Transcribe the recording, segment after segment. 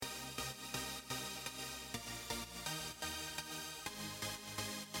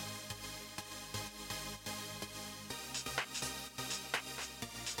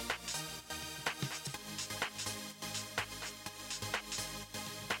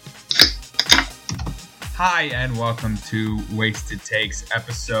Hi, and welcome to Wasted Takes,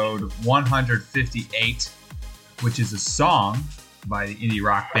 episode 158, which is a song by the indie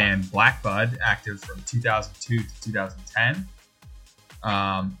rock band Blackbud, active from 2002 to 2010.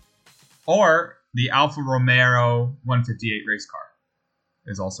 Or the Alfa Romero 158 race car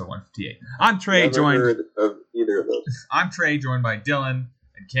is also 158. I'm Trey, Never heard of either of those. I'm Trey, joined by Dylan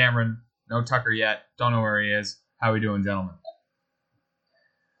and Cameron. No Tucker yet. Don't know where he is. How we doing, gentlemen?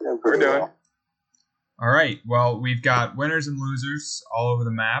 Yeah, We're doing. well. All right. Well, we've got winners and losers all over the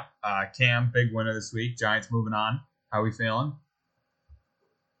map. Cam, big winner this week. Giants moving on. How we feeling?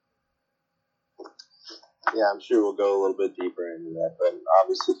 Yeah, I'm sure we'll go a little bit deeper into that, but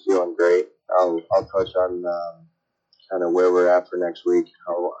obviously feeling great. I'll touch on kind of where we're at for next week,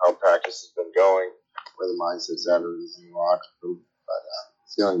 how practice has been going, where the mindset's at in the locker room, but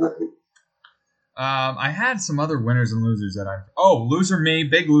feeling great. I had some other winners and losers that loser me,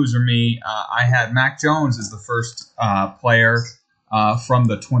 big loser me. I had Mac Jones as the first player from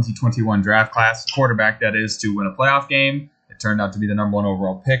the 2021 draft class, quarterback that is, to win a playoff game. It turned out to be the number one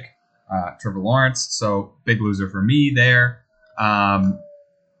overall pick, Trevor Lawrence. So big loser for me there.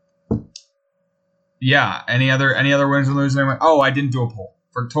 Yeah. Any other winners and losers? I didn't do a poll.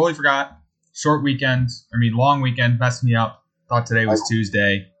 Totally forgot. Long weekend messed me up. Thought today was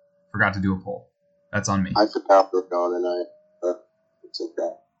Tuesday. Forgot to do a poll. That's on me. I forgot we're going tonight, but it's okay.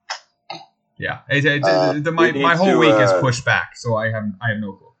 Yeah, my whole week is pushed back, so I have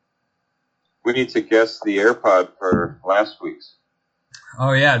no clue. We need to guess the AirPod for last week's.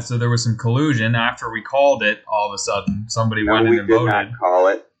 Oh yeah, so there was some collusion after we called it. All of a sudden, somebody went in and voted. We did not call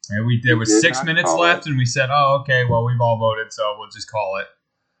it. And there was 6 minutes left, and we said, "Oh, okay, well we've all voted, so we'll just call it."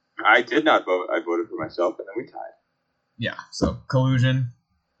 I did not vote. I voted for myself, and then we tied. Yeah, so collusion.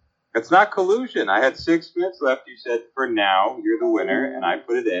 It's not collusion. I had 6 minutes left. You said, "For now, you're the winner," and I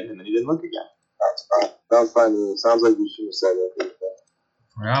put it in, and then you didn't look again. That's fine. Sounds fine to me. Sounds like you should have said that.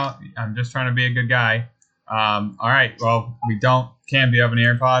 Well, I'm just trying to be a good guy. All right, well, we don't. Cam, do you have an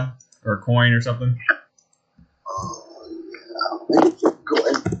AirPod or a coin or something? Oh, yeah.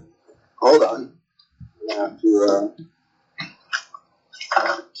 Coin. Hold on. I have to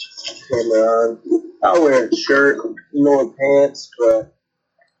camera on. I'll wear a shirt, no pants, but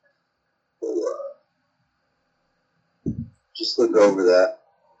just look over that.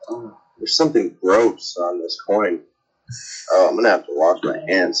 Oh, there's something gross on this coin. Oh, I'm gonna have to wash my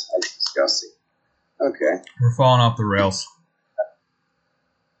hands. That's disgusting. Okay. We're falling off the rails.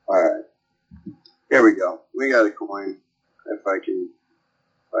 All right. Here we go. We got a coin. If I can,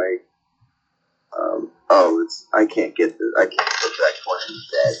 I can't get this. I can't put that coin in the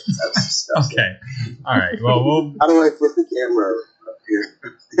bed. That's disgusting. Okay. All right. Well, How do I flip the camera up here?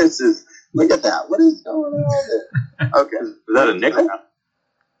 Look at that. What is going on there? Okay. Is that a nickel?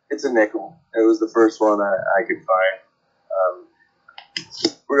 It's a nickel. It was the first one I could find.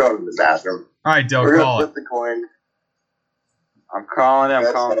 We're going to the bathroom. all right, Del, We're call going it. to flip the coin. I'm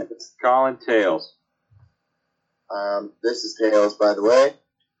calling tails. This is tails, by the way.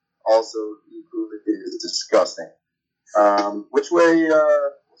 Also, equally is disgusting. Which way?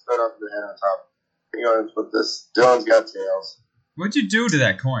 We'll start off with the head on top. We're going to flip this. Dylan's got tails. What'd you do to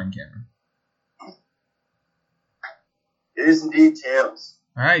that coin, Cameron? It is indeed tails.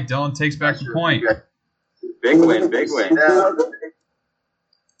 All right, Dylan takes back the point. Big win, big win.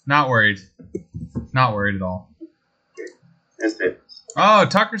 Not worried. Not worried at all. It's tails. Oh,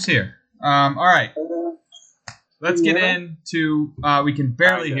 Tucker's here. All right. Let's get into. We can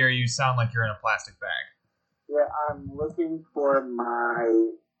barely hear you. Sound like you're in a plastic bag. Yeah, I'm looking for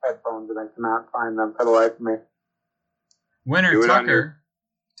my headphones and I cannot find them for the life of me. Winner Do it on Tucker.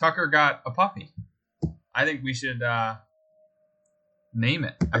 Tucker got a puppy. I think we should name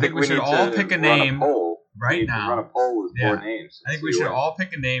it. I think we should all pick a name right now. Run a poll with Yeah. 4 names. I think we should all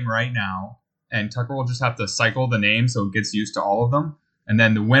pick a name right now, and Tucker will just have to cycle the name so it gets used to all of them. And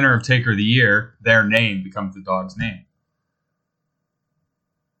then the winner of Taker of the Year, their name becomes the dog's name.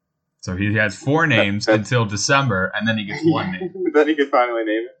 So he has 4 names until December, and then he gets 1 name. Then he can finally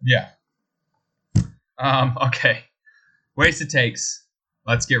name it. Yeah. Okay. Wasted Takes.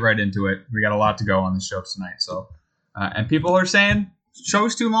 Let's get right into it. We got a lot to go on the show tonight. So, and people are saying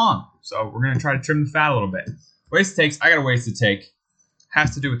show's too long. So we're going to try to trim the fat a little bit. Wasted Takes. I got a wasted take.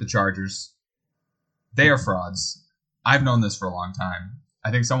 Has to do with the Chargers. They are frauds. I've known this for a long time.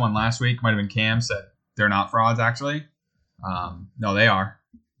 I think someone last week, might have been Cam, said they're not frauds, actually. No, they are.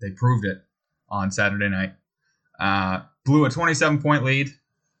 They proved it on Saturday night. Blew a 27-point lead,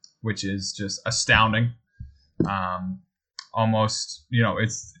 which is just astounding. Almost,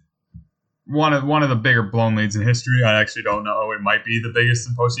 it's one of the bigger blown leads in history. I actually don't know. It might be the biggest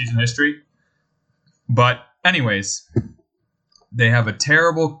in postseason history. But anyways, they have a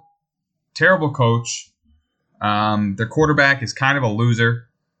terrible, terrible coach. Their quarterback is kind of a loser.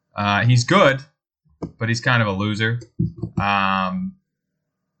 He's good, but he's kind of a loser.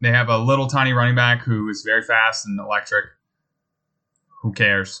 They have a little tiny running back who is very fast and electric. Who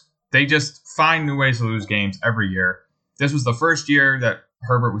cares? They just find new ways to lose games every year. This was the first year that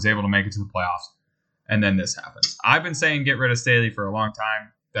Herbert was able to make it to the playoffs. And then this happens. I've been saying get rid of Staley for a long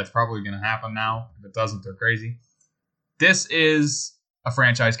time. That's probably going to happen now. If it doesn't, they're crazy. This is a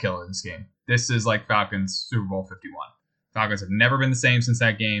franchise killer, this game. This is like Falcons Super Bowl 51. Falcons have never been the same since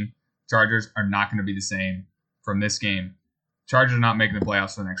that game. Chargers are not going to be the same from this game. Chargers are not making the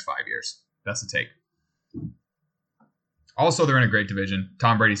playoffs for the next 5 years. That's the take. Also, they're in a great division.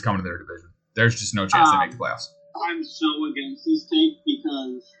 Tom Brady's coming to their division. There's just no chance they make the playoffs. I'm so against this take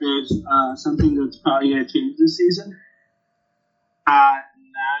because there's something that's probably going to change this season.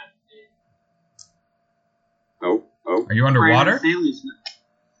 Oh. Are you underwater?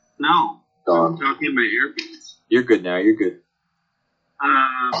 No. Gone. I'm talking in my earphones. You're good now. You're good.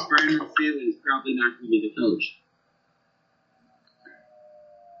 Brandon Staley is probably not going to be the coach.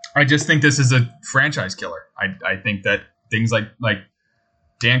 I just think this is a franchise killer. I think that things like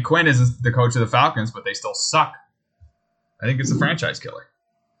Dan Quinn isn't the coach of the Falcons, but they still suck. I think it's a franchise killer.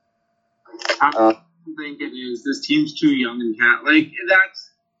 I don't think it is. This team's too young and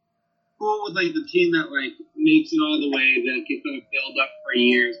that's cool with the team that makes it all the way, that gets going to build up for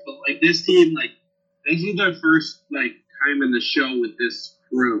years. But this team, this is their first time in the show with this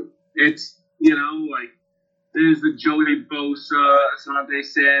crew. It's there's the Joey Bosa, Asante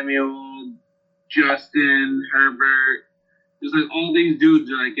Samuel, Justin Herbert. There's all these dudes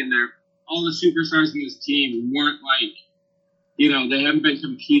in there. All the superstars in this team weren't they haven't been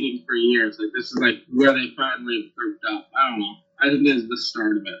competing for years. This is where they finally perked up. I don't know. I think this is the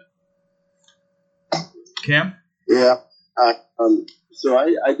start of it. Cam? Yeah. So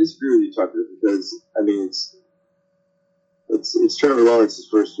I disagree with you, Tucker, because it's Trevor Lawrence's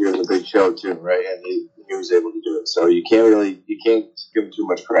first year in the Big Show too, right? And he was able to do it. So you can't give him too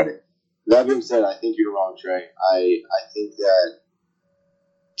much credit. That being said, I think you're wrong, Trey. I think that.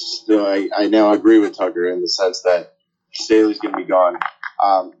 So I now agree with Tucker in the sense that Staley's going to be gone.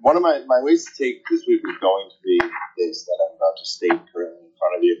 One of my ways to take this week is going to be this that I'm about to state currently in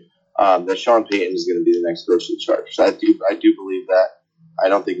front of you. That Sean Payton is going to be the next coach of the Chargers. I do believe that. I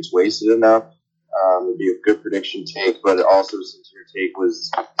don't think it's wasted enough. It'd be a good prediction take, but also since your take was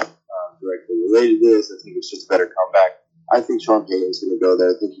directly related to this, I think it's just a better comeback. I think Sean Payton's going to go there.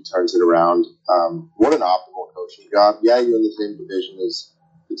 I think he turns it around. What an optimal coaching job. Yeah, you're in the same division as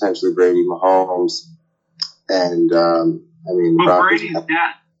potentially Brady, Mahomes, and but Brady's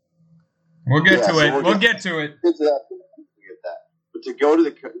dead. We'll get to it. We'll get to it. Get to that. But to go to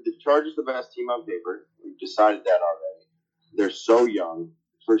the Chargers, the best team on paper. We've decided that already. They're so young.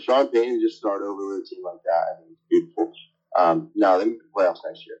 For Sean Payton to just start over with a team like that, I think it's beautiful. No, they make the playoffs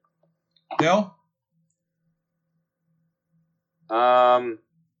next year. Bill? I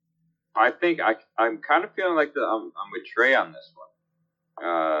think I'm kind of feeling like I'm with Trey on this one.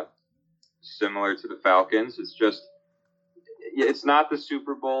 Similar to the Falcons, it's not the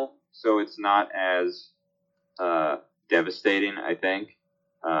Super Bowl, so it's not as devastating, I think,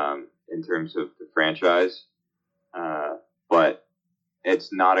 in terms of the franchise. But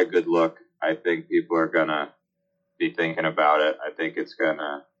it's not a good look. I think people are gonna be thinking about it. I think it's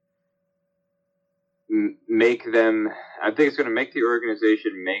gonna make them. I think it's gonna make the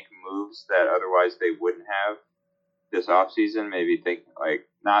organization make moves that otherwise they wouldn't have this offseason. Maybe think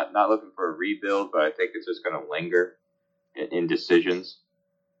not looking for a rebuild, but I think it's just gonna linger in decisions,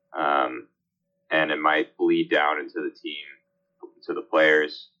 and it might bleed down into the team, to the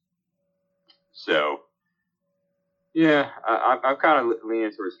players. So. Yeah, I'm kind of leaning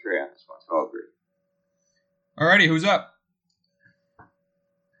towards Trey on this one, so I'll agree. Alrighty, who's up? I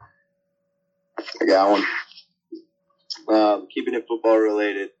got one. Keeping it football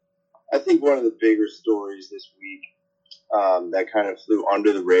related, I think one of the bigger stories this week that kind of flew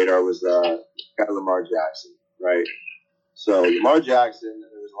under the radar was Lamar Jackson, right? So Lamar Jackson,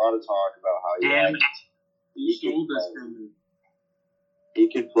 there was a lot of talk about how he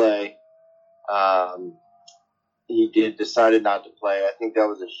could play. He decided not to play. I think that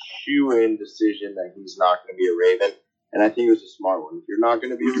was a shoe-in decision that he's not going to be a Raven, and I think it was a smart one. If you're not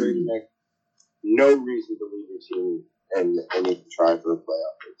going to be a Raven, no reason to leave your team and even try for a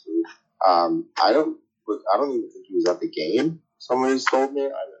playoff or two. I don't even think he was at the game. Someone has told me.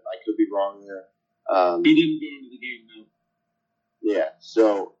 I could be wrong there. He didn't go to the game, though. Yeah.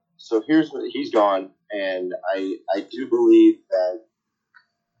 So here's what he's gone, and I do believe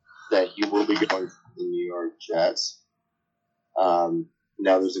that he will be going to the Jets.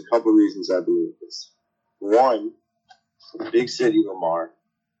 Now, there's a couple reasons I believe this. One, big city Lamar.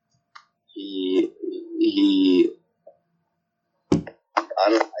 I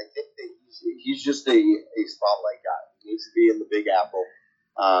think that he's just a spotlight guy. He needs to be in the Big Apple,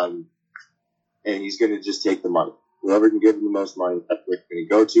 and he's going to just take the money. Whoever can give him the most money, that's where he's going to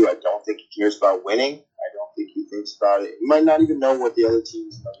go to. I don't think he cares about winning. I don't think he thinks about it. He might not even know what the other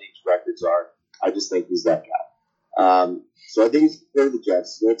teams in the league's records are. I just think he's that guy. So I think he's going to go to the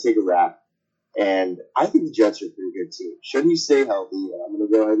Jets. He's going to take a rap. And I think the Jets are a pretty good team. Should he stay healthy? I'm going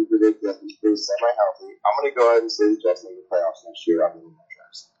to go ahead and predict that he stays semi-healthy. I'm going to go ahead and say the Jets make the playoffs next year. I'm going to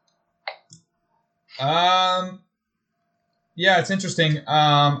Yeah, it's interesting.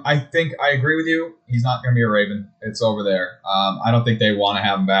 I think I agree with you. He's not going to be a Raven. It's over there. I don't think they want to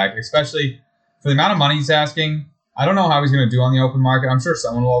have him back, especially for the amount of money he's asking. I don't know how he's going to do on the open market. I'm sure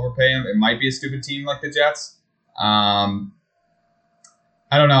someone will overpay him. It might be a stupid team like the Jets. I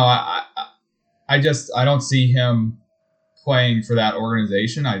don't know. I don't see him playing for that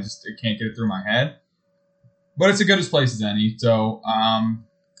organization. I can't get it through my head. But it's as good a place as any. So,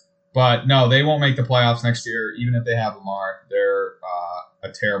 but no, they won't make the playoffs next year, even if they have Lamar. They're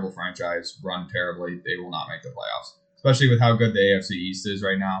a terrible franchise, run terribly. They will not make the playoffs, especially with how good the AFC East is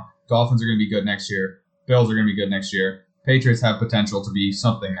right now. Dolphins are going to be good next year. Bills are going to be good next year. Patriots have potential to be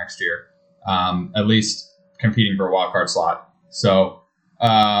something next year, at least competing for a wild card slot. So,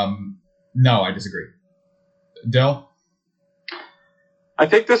 no, I disagree. Dill? I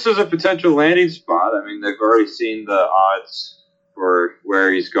think this is a potential landing spot. I mean, they've already seen the odds for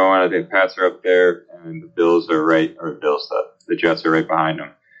where he's going. I think Pats are up there, and the Bills are right, or the Jets are right behind him.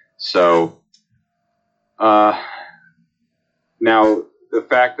 So, now the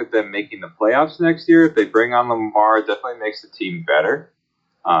fact that they're making the playoffs next year, if they bring on Lamar, it definitely makes the team better.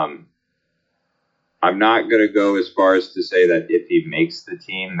 I'm not going to go as far as to say that if he makes the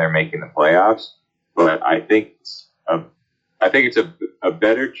team, they're making the playoffs, but I think it's a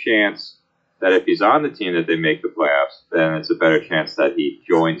better chance that if he's on the team that they make the playoffs, then it's a better chance that he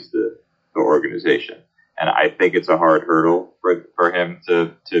joins the organization. And I think it's a hard hurdle for him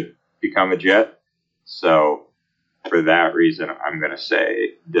to become a Jet. So for that reason, I'm going to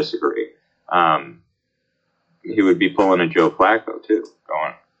say disagree. He would be pulling a Joe Flacco too,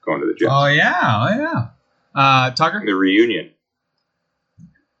 going to the Jets. Oh yeah. Tucker? The reunion.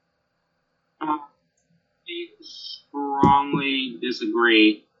 I strongly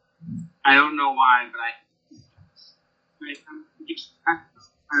disagree. I don't know why, but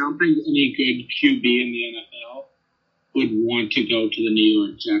I don't think any good QB in the NFL would want to go to the New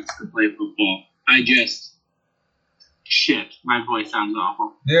York Jets to play football. My voice sounds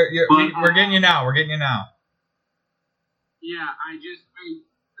awful. We're getting you now. Yeah, I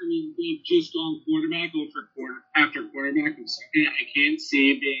mean, they've just gone quarterback after quarterback and second. I can't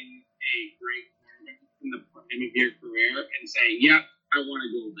see being a great quarterback in the prime of your career and say, yep, I want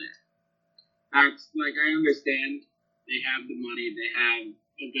to go there. That's like, I understand they have the money, they have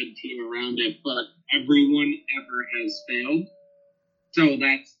a good team around it, but everyone ever has failed. So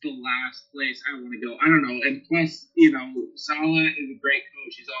that's the last place I want to go. I don't know. And plus, Saleh is a great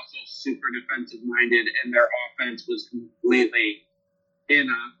coach. He's also super defensive-minded, and their offense was completely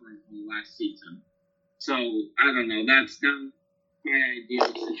inoperable last season. So, I don't know. That's not my ideal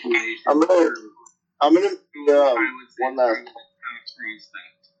situation. I'm gonna one last.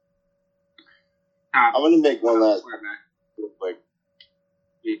 I'm gonna make one last real quick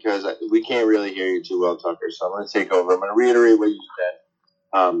because we can't really hear you too well, Tucker. So I'm gonna take over. I'm gonna reiterate what you said.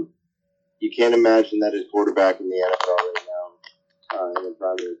 You can't imagine that a quarterback in the NFL right now, in the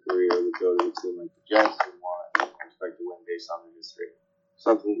prime of their career, would go to a team like the Jets and expect to win based on their history.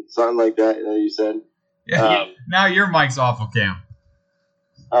 Something like that you said. Yeah. Now your mic's awful, Cam.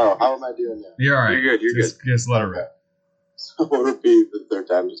 Oh, how am I doing now? You're all right. You're good. Just let it rip. So we'll repeat the third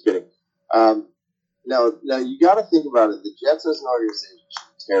time. Just kidding. Now you got to think about it. The Jets as an organization is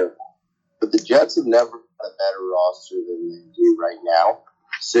terrible, but the Jets have never had a better roster than they do right now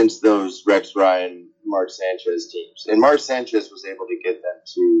since those Rex Ryan, Mark Sanchez teams. And Mark Sanchez was able to get them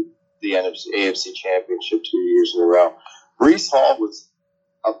to the AFC Championship 2 years in a row. Breece Hall was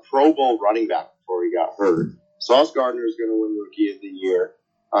a Pro Bowl running back before he got hurt. Sauce Gardner is going to win Rookie of the Year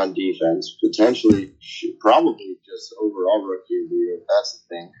on defense, potentially, probably just overall Rookie of the Year, if that's the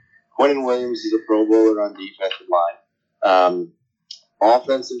thing. Quentin Williams is a Pro Bowler on defensive line.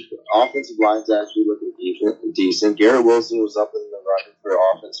 Offensive line's actually looking decent. Garrett Wilson was up in the running for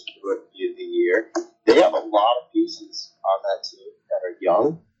Offensive Rookie of the Year. They have a lot of pieces on that team that are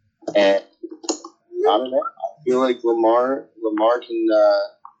young, and I don't know. I feel like Lamar can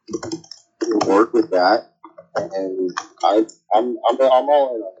work with that. and I'm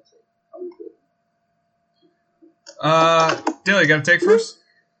all in on the team. I'm good. Dilly, you got to take first?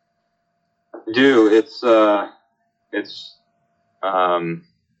 It's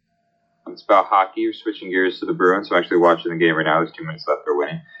about hockey. We're switching gears to the Bruins. I'm actually watching the game right now. There's 2 minutes left. They're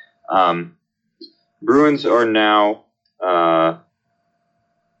winning. Bruins are now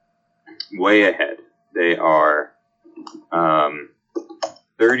way ahead. They are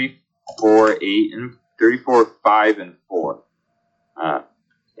 34-5-4,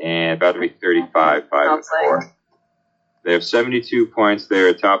 and about to be 35-5-4. They have 72 points. They're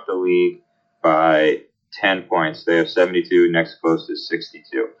atop the league by 10 points. They have 72. Next closest is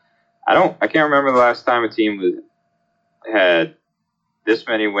 62. I can't remember the last time a team had this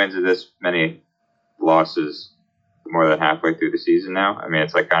many wins or this many losses more than halfway through the season now. I mean,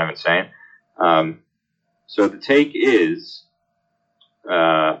 it's like kind of insane. So the take is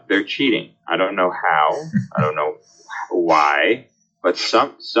they're cheating. I don't know how. I don't know why. But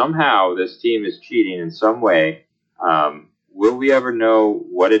somehow this team is cheating in some way. Will we ever know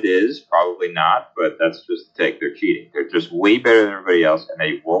what it is? Probably not, but that's just the take. They're cheating. They're just way better than everybody else, and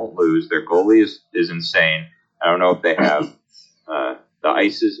they won't lose. Their goalie is insane. I don't know if they have the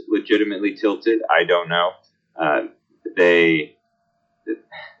ice is legitimately tilted. I don't know. They're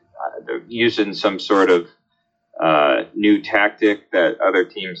using some sort of new tactic that other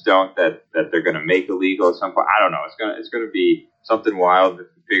teams don't. That they're going to make illegal at some point. I don't know. It's going to be something wild if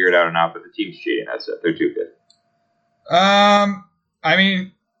we figure it out or not. But the team's cheating. That's it. They're too good. I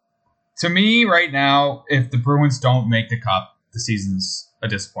mean, to me right now, if the Bruins don't make the cup, the season's a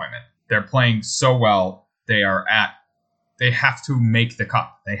disappointment. They're playing so well. They have to make the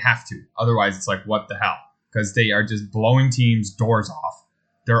cup. They have to. Otherwise, it's like, what the hell? Because they are just blowing teams' doors off.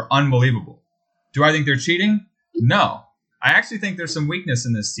 They're unbelievable. Do I think they're cheating? No. I actually think there's some weakness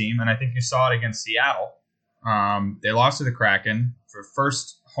in this team, and I think you saw it against Seattle. They lost to the Kraken for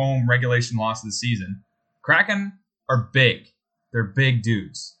first home regulation loss of the season. Kraken are big. They're big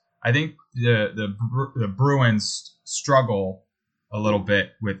dudes. I think the Bruins struggle a little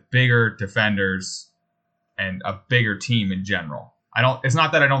bit with bigger defenders and a bigger team in general. It's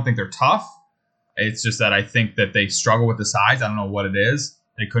not that I don't think they're tough. It's just that I think that they struggle with the size. I don't know what it is.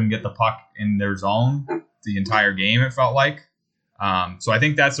 They couldn't get the puck in their zone the entire game, it felt like. So I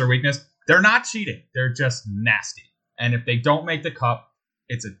think that's their weakness. They're not cheating. They're just nasty. And if they don't make the cup,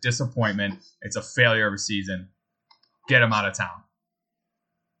 it's a disappointment. It's a failure of a season. Get them out of town.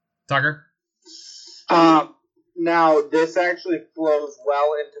 Tucker? Now, this actually flows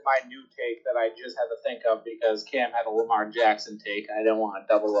well into my new take that I just had to think of because Cam had a Lamar Jackson take, and I didn't want to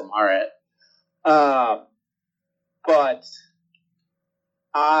double Lamar it. But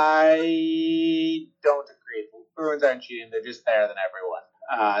I don't agree. The Bruins aren't cheating. They're just better than everyone.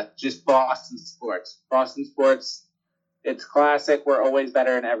 Just Boston sports. Boston sports, it's classic. We're always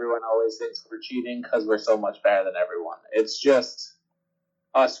better, and everyone always thinks we're cheating because we're so much better than everyone. It's just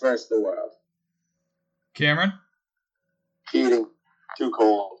us versus the world. Cameron? Cheating. Too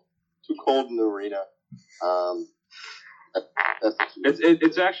cold. Too cold in the arena.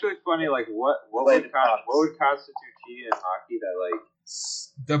 It's actually funny. Like what would constitute cheating in hockey? That like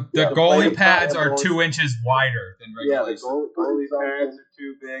the goalie pads are 2 inches wider than regulation. Yeah, the goalie pads are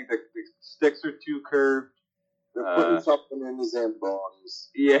too big. The sticks are too curved. They're putting something in the Zambonis.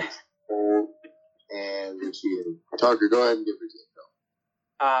 Yeah. And they're cheating. Tucker, go ahead and give your take, though.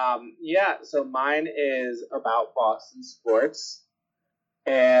 So mine is about Boston sports.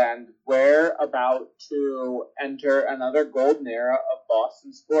 And we're about to enter another golden era of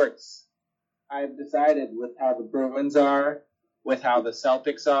Boston sports. I've decided with how the Bruins are, with how the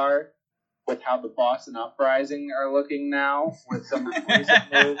Celtics are, with how the Boston Uprising are looking now, with some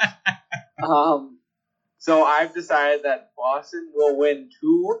recent moves. So I've decided that Boston will win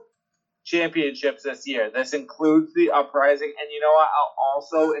 2 championships this year. This includes the Uprising, and you know what? I'll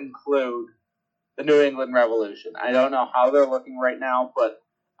also include the New England Revolution. I don't know how they're looking right now, but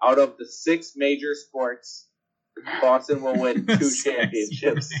out of the 6 major sports, Boston will win 2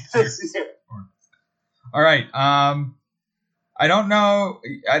 championships this year. All right. I don't know.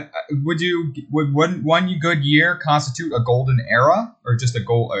 Would one good year constitute a golden era, or just a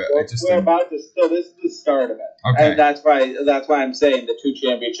goal? This is the start of it. Okay. And that's why I'm saying the 2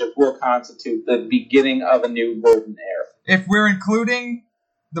 championships will constitute the beginning of a new golden era. If we're including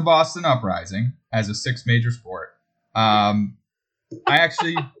the Boston Uprising as a 6 major sport, I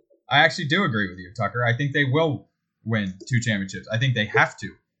actually do agree with you, Tucker. I think they will win 2 championships. I think they have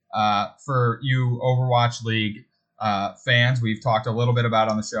to. For you Overwatch League fans, we've talked a little bit about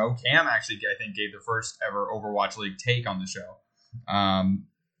on the show. Cam actually, I think, gave the first ever Overwatch League take on the show.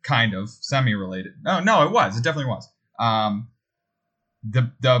 kind of semi-related. No, it was. It definitely was.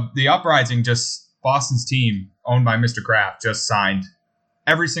 The Uprising, just Boston's team owned by Mr. Kraft, just signed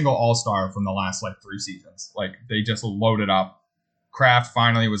every single All-Star from the last 3 seasons. They just loaded up. Kraft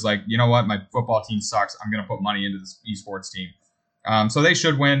finally was like, you know what, my football team sucks. I'm going to put money into this esports team. So they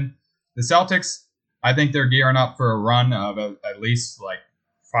should win. The Celtics, I think they're gearing up for a run of at least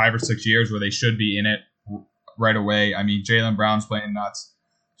 5 or 6 years where they should be in it right away. I mean, Jaylen Brown's playing nuts.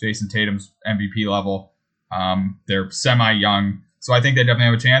 Jason Tatum's MVP level. They're semi-young, so I think they definitely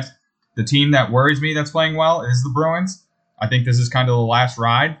have a chance. The team that worries me that's playing well is the Bruins. I think this is kind of the last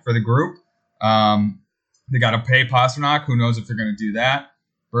ride for the group. They got to pay Pasternak. Who knows if they're going to do that?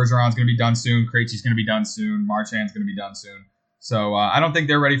 Bergeron's going to be done soon. Krejci's going to be done soon. Marchand's going to be done soon. So I don't think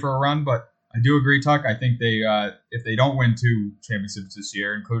they're ready for a run, but I do agree, Tuck. I think they, if they don't win 2 championships this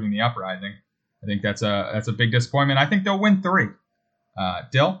year, including the Uprising, I think that's a big disappointment. I think they'll win 3.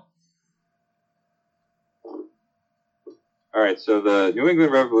 Dill? All right, so the New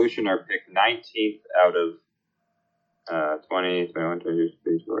England Revolution are picked 19th out of 20, 21, 22,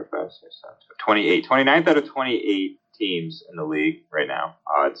 23, 24, 5, 6, 7, 28. 29th out of 28 teams in the league right now.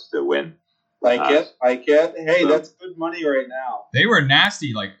 Odds to win. Like it. Hey, that's good money right now. They were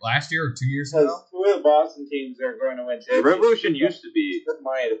nasty last year or 2 years ago. Because 2 of the Boston teams are going to win championships. The Revolution used to be good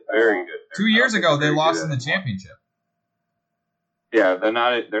money to very good. 2 years ago, they lost in the championship. Yeah, they're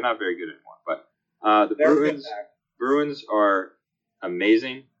not very good anymore. But the Bruins are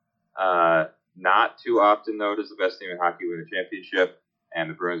amazing. Not too often, though, does the best team in hockey win a championship, and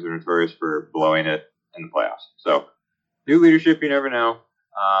the Bruins are notorious for blowing it in the playoffs. So, new leadership, you never know.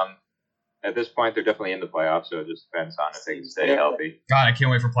 At this point, they're definitely in the playoffs, so it just depends on if they can stay healthy. God, I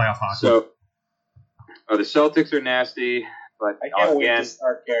can't wait for playoff hockey. So, the Celtics are nasty, but I can't wait to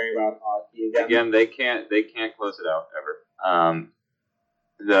start caring about hockey again. Again, they can't close it out ever.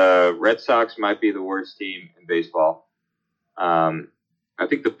 The Red Sox might be the worst team in baseball. I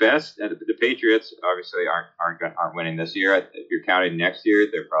think the best, the Patriots obviously aren't winning this year. If you're counting next year,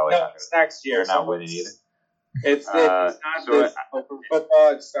 they're probably not. It's next year. They're not winning either. It's not this. For football,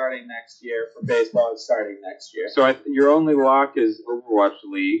 it's starting next year. For baseball, it's starting next year. So your only lock is Overwatch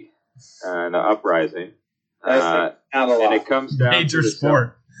League and Uprising. And it comes down major to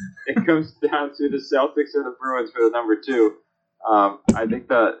sport. It comes down to the Celtics or the Bruins for the number 2. I think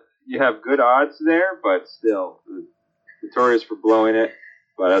that you have good odds there, but still notorious for blowing it.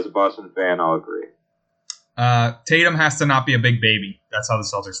 But as a Boston fan, I'll agree. Tatum has to not be a big baby. That's how the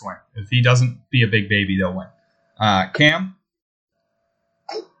Celtics win. If he doesn't be a big baby, they'll win. Cam?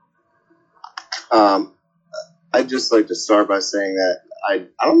 I'd just like to start by saying that I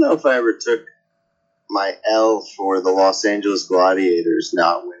don't know if I ever took my L for the Los Angeles Gladiators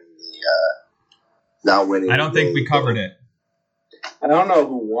not winning. I don't think we covered it. I don't know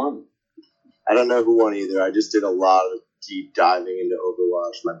who won. I don't know who won either. I just did a lot of deep diving into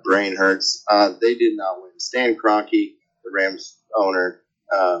Overwatch. My brain hurts. They did not win. Stan Kroenke, the Rams owner,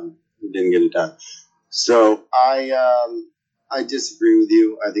 didn't get it done. So I disagree with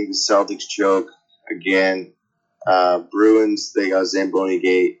you. I think the Celtics choke again. Bruins, they got Zamboni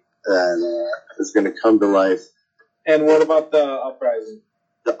Gate that is going to come to life. And what about the Uprising?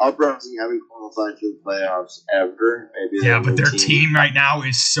 The Uprising haven't qualified for the playoffs ever. Maybe but their team right now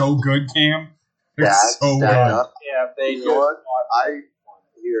is so good, Cam. They're so good. Yeah, they you know what? I'm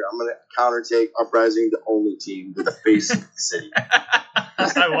going to countertake Uprising, the only team with a face in the city.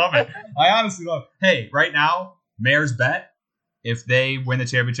 I love it. I honestly love it. Hey, right now, Mayor's bet. If they win the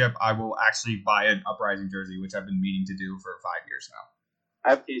championship, I will actually buy an Uprising jersey, which I've been meaning to do for 5 years now. I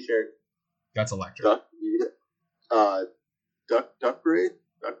have a t-shirt. That's electric. Duck parade?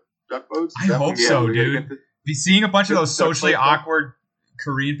 Duck boats? I hope so, dude. Be seeing a bunch of those socially awkward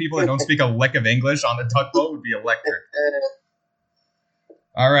Korean people that don't speak a lick of English on the duck boat would be electric.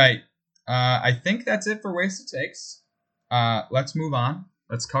 All right. I think that's it for Wasted Takes. Let's move on.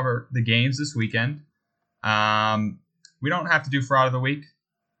 Let's cover the games this weekend. We don't have to do Fraud of the Week.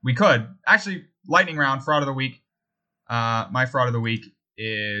 We could. Actually, lightning round, Fraud of the Week. My Fraud of the Week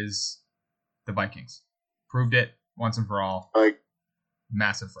is the Vikings. Proved it once and for all.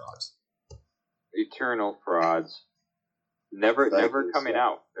 Massive frauds. Eternal frauds. Never coming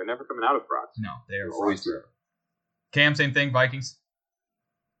out. They're never coming out of frauds. No, they are always forever. Cam, same thing, Vikings.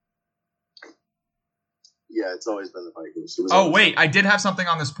 Yeah, it's always been the Vikings. Oh, wait, I did have something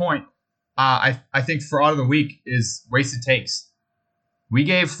on this point. I think Fraud of the Week is Wasted Takes. We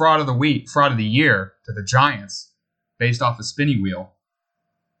gave Fraud of the Year to the Giants based off a spinny wheel.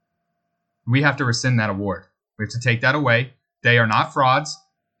 We have to rescind that award. We have to take that away. They are not frauds.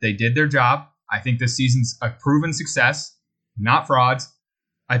 They did their job. I think this season's a proven success. Not frauds.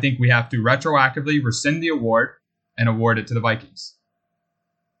 I think we have to retroactively rescind the award and award it to the Vikings.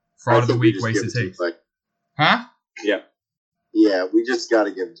 Fraud of the week, wasted takes. Huh? Yeah. Yeah, we just got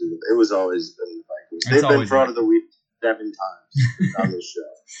to give it to them. It was always been the Vikings. They've been fraud of the week 7 times on this show.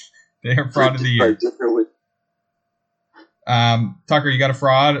 They are fraud of the year. Tucker, you got a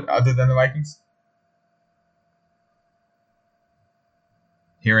fraud other than the Vikings?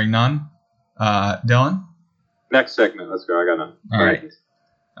 Hearing none. Dylan? Next segment. Let's go. I got none. All right.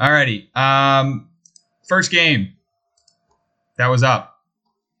 Alrighty. First game that was up.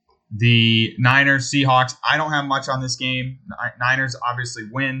 The Niners, Seahawks. I don't have much on this game. Niners obviously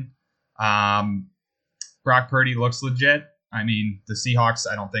win. Brock Purdy looks legit. I mean, the Seahawks,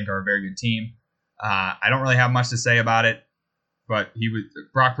 I don't think, are a very good team. I don't really have much to say about it, but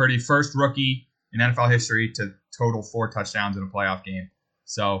Brock Purdy, first rookie in NFL history to total 4 touchdowns in a playoff game.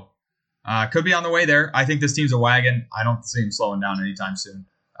 So, could be on the way there. I think this team's a wagon. I don't see him slowing down anytime soon.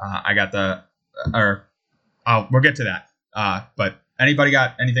 We'll get to that. But anybody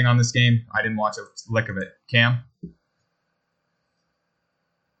got anything on this game? I didn't watch a lick of it. Cam?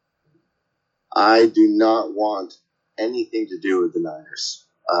 I do not want anything to do with the Niners.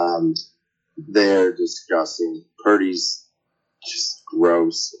 They're disgusting. Purdy's just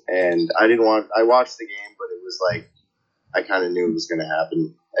gross. And I watched the game, but it was like, I kind of knew it was going to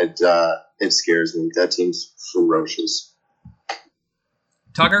happen. It scares me. That team's ferocious.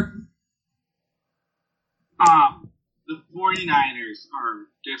 Tucker? The 49ers are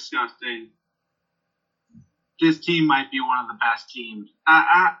disgusting. This team might be one of the best teams.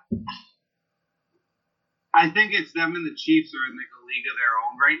 I think it's them and the Chiefs are in like a league of their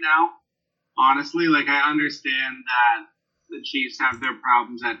own right now. Honestly, like I understand that the Chiefs have their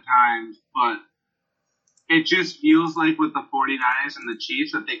problems at times, but it just feels like with the 49ers and the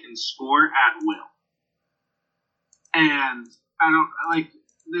Chiefs that they can score at will. And I don't like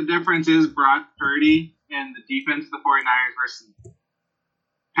the difference is Brock Purdy and the defense of the 49ers versus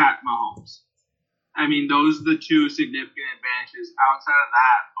Pat Mahomes. I mean, those are the two significant advantages. Outside of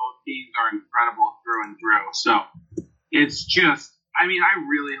that, both teams are incredible through and through. So it's just, I mean, I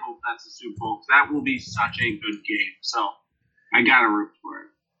really hope that's a Super Bowl because that will be such a good game. So I got to root for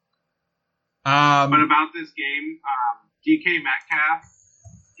it. But about this game, DK Metcalf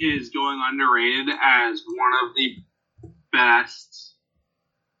is going underrated as one of the best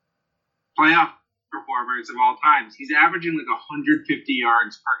playoff performers of all times. He's averaging like 150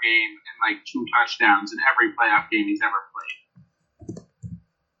 yards per game and like 2 touchdowns in every playoff game he's ever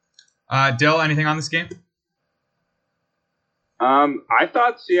played. Dill, anything on this game? I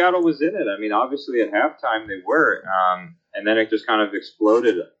thought Seattle was in it. I mean, obviously at halftime they were, and then it just kind of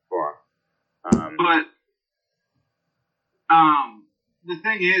exploded for them. But the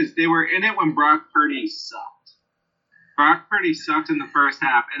thing is, they were in it when Brock Purdy sucked. Brock Purdy sucked in the first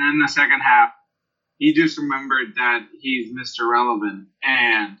half, and then in the second half, he just remembered that he's Mr. Relevant.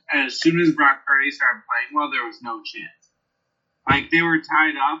 And as soon as Brock Purdy started playing well, there was no chance. Like, they were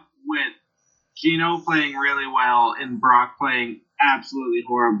tied up with Geno playing really well and Brock playing absolutely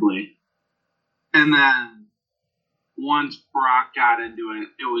horribly. And then once Brock got into it,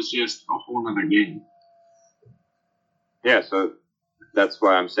 it was just a whole other game. Yeah, so that's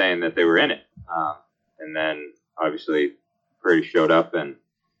why I'm saying that they were in it. And then, obviously, Purdy showed up and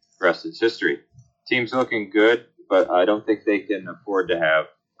the rest is history. Team's looking good, but I don't think they can afford to have,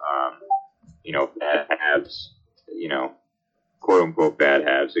 bad halves, quote-unquote bad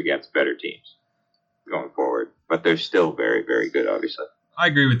halves against better teams going forward. But they're still very, very good, obviously. I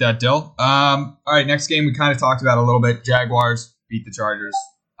agree with that, Dill. All right, next game we kind of talked about a little bit. Jaguars beat the Chargers.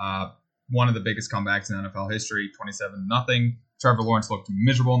 One of the biggest comebacks in NFL history, 27-0. Trevor Lawrence looked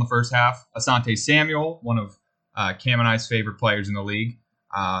miserable in the first half. Asante Samuel, one of Cam and I's favorite players in the league,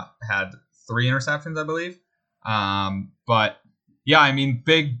 had 3 interceptions, I believe. But, yeah, I mean,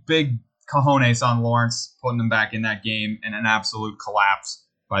 big cojones on Lawrence, putting them back in that game, and an absolute collapse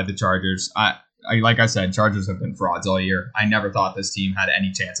by the Chargers. Like I said, Chargers have been frauds all year. I never thought this team had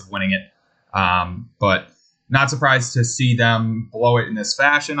any chance of winning it. But not surprised to see them blow it in this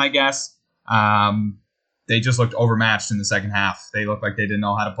fashion, I guess. They just looked overmatched in the second half. They looked like they didn't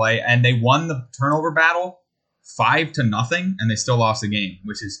know how to play. And they won the turnover battle 5-0, and they still lost the game,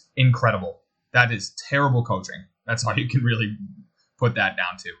 which is incredible. That is terrible coaching. That's all you can really put that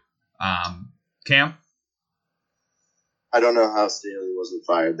down to. Cam? I don't know how Staley wasn't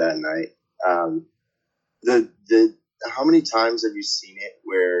fired that night. How many times have you seen it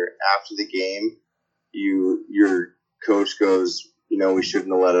where after the game, your coach goes, we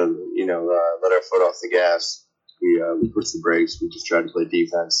shouldn't have let our foot off the gas. We pushed the brakes. We just tried to play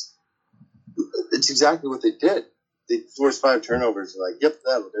defense. It's exactly what they did. they forced 5 turnovers. They're like, yep,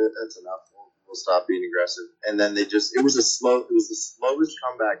 that'll do it. That's enough. We'll stop being aggressive. And then it was the slowest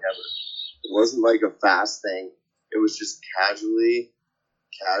comeback ever. It wasn't like a fast thing. It was just casually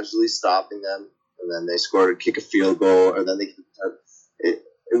stopping them, and then they scored, kick a field goal, and then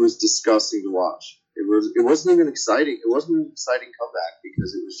it was disgusting to watch. It wasn't even exciting. It wasn't an exciting comeback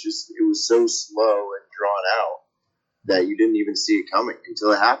because it was so slow and drawn out that you didn't even see it coming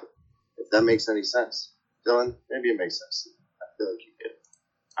until it happened. If that makes any sense, Dylan, maybe it makes sense. I feel like you get it.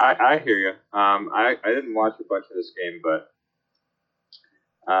 I hear you. I didn't watch a bunch of this game, but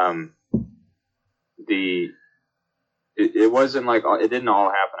it wasn't like it didn't all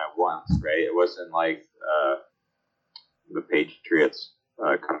happen at once, right? It wasn't like the Patriots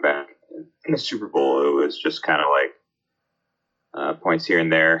come back in the Super Bowl. It was just kind of like points here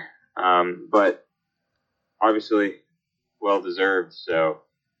and there, but obviously well deserved. So,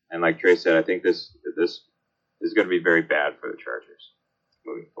 and like Trey said, I think this is going to be very bad for the Chargers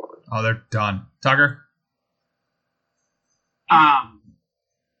moving forward. Oh, they're done. Tucker?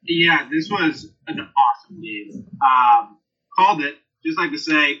 Yeah, this was an awesome game. Called it, just like to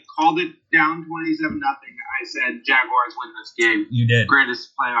say, called it down 27-0. I said Jaguars win this game. You did.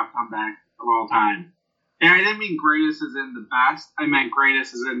 Greatest playoff comeback of all time. And I didn't mean greatest as in the best. I meant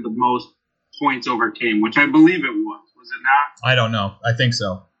greatest as in the most points overcame, which I believe it was. Was it not? I don't know. I think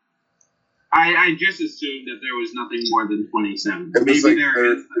so. I just assumed that there was nothing more than 27. It was Maybe like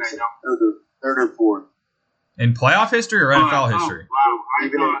there is, but I don't. Third or fourth. In playoff history or NFL history? Wow.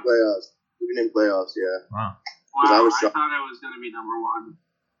 Even in playoffs, yeah. Wow. Wow, I was I shocked. thought it was going to be number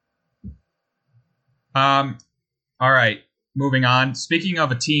one. All right. Moving on. Speaking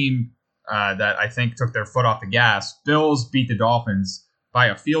of a team that I think took their foot off the gas, Bills beat the Dolphins by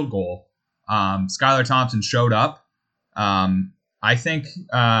a field goal. Skylar Thompson showed up. I think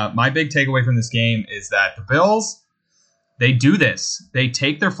my big takeaway from this game is that the Bills, they do this. They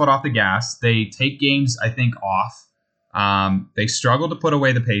take their foot off the gas. They take games, I think, off. They struggled to put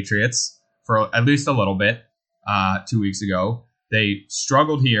away the Patriots for at least a little bit 2 weeks ago. They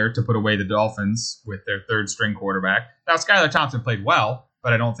struggled here to put away the Dolphins with their third-string quarterback. Now, Skylar Thompson played well,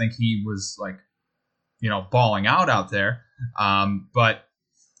 but I don't think he was, balling out there.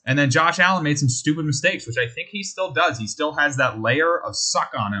 And then Josh Allen made some stupid mistakes, which I think he still does. He still has that layer of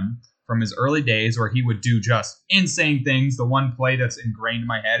suck on him from his early days where he would do just insane things. The one play that's ingrained in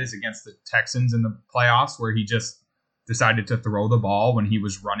my head is against the Texans in the playoffs where he just decided to throw the ball when he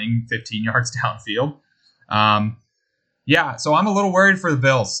was running 15 yards downfield. So I'm a little worried for the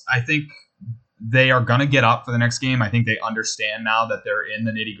Bills. I think they are going to get up for the next game. I think they understand now that they're in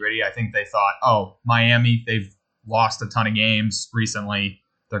the nitty-gritty. I think they thought, Miami, they've lost a ton of games recently.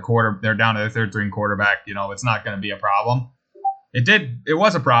 They're down to their third-string quarterback. It's not going to be a problem. It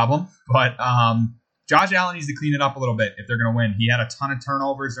was a problem, but Josh Allen needs to clean it up a little bit if they're going to win. He had a ton of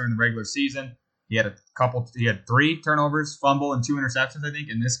turnovers during the regular season. He had 3 turnovers, fumble, and 2 interceptions, I think,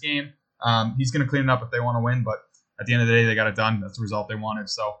 in this game. He's going to clean it up if they want to win, but at the end of the day, they got it done. That's the result they wanted.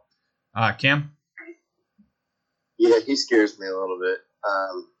 So, Cam? Yeah, he scares me a little bit.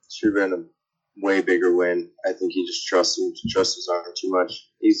 Should have been a way bigger win. I think he just trusts his arm too much.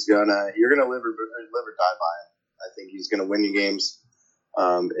 You're gonna live or die by him. I think he's gonna win you games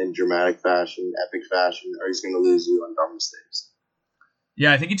in dramatic fashion, epic fashion, or he's gonna lose you on dumb mistakes.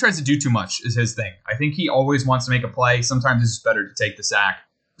 Yeah, I think he tries to do too much is his thing. I think he always wants to make a play. Sometimes it's just better to take the sack,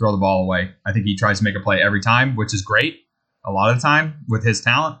 throw the ball away. I think he tries to make a play every time, which is great. A lot of the time with his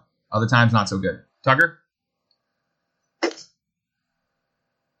talent. Other times not so good. Tucker?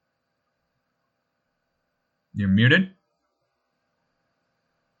 You're muted.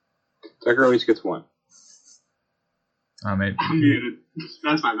 Tucker always gets one. Maybe. I'm muted.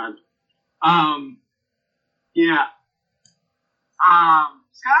 That's my bad. Yeah.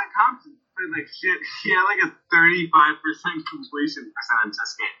 Scott Thompson played like shit. He had like a 35% completion percentage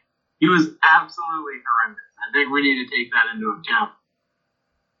this game. He was absolutely horrendous. I think we need to take that into account.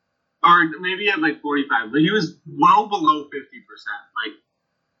 Or maybe he had like 45, but he was well below 50%. Like,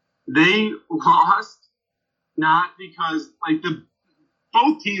 they lost not because,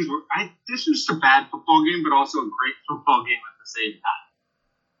 both teams were, this was just a bad football game, but also a great football game at the same time.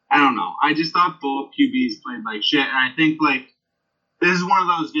 I don't know. I just thought both QBs played like shit, and I think, this is one of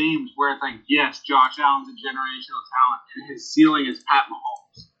those games where it's yes, Josh Allen's a generational talent, and his ceiling is Pat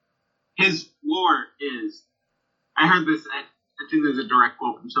Mahomes. His floor is, I heard this, I think there's a direct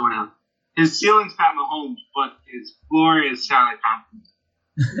quote from someone else. His ceiling's Pat Mahomes, but his floor is Skylar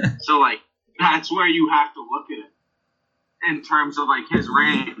Thompson. So, that's where you have to look at it in terms of, his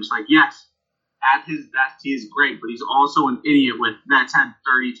range. Yes, at his best, he is great, but he's also an idiot that's had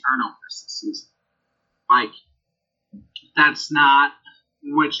 30 turnovers this season. that's not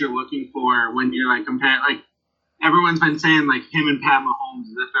what you're looking for when you're like comparing. Like everyone's been saying, like him and Pat Mahomes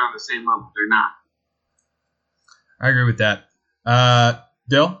as if they're on the same level. They're not. I agree with that.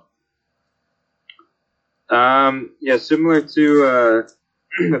 Dill? Yeah, similar to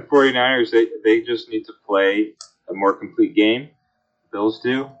the 49ers, they just need to play a more complete game. Bills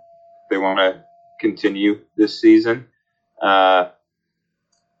do. If they want to continue this season. But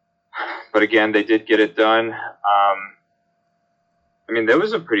again, they did get it done. I mean, there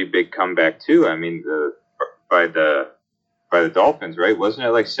was a pretty big comeback too. I mean, by the Dolphins, right? Wasn't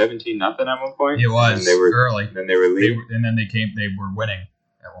it like 17-0 at one point? It was and they were, early. Then they were leading. And then they were winning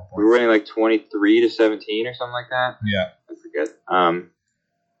at one point. We were winning like 23-17 or something like that. Yeah. I forget.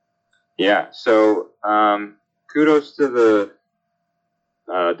 Yeah. So kudos to the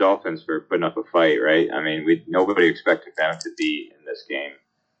Dolphins for putting up a fight, right? I mean, nobody expected them to be in this game,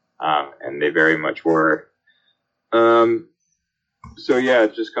 and they very much were. So yeah,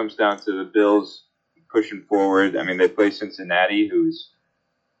 it just comes down to the Bills pushing forward. I mean, they play Cincinnati, who's,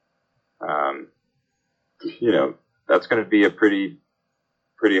 that's going to be a pretty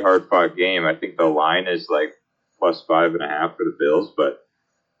hard fought game. I think the line is like +5.5 for the Bills, but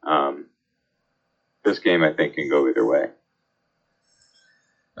this game I think can go either way.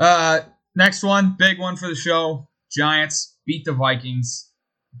 Next one, big one for the show. Giants beat the Vikings.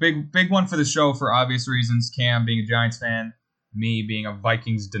 Big one for the show for obvious reasons. Cam being a Giants fan, me being a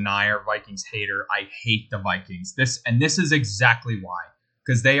Vikings denier, Vikings hater. I hate the Vikings. This is exactly why.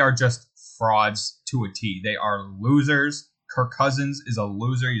 Because they are just frauds to a T. They are losers. Kirk Cousins is a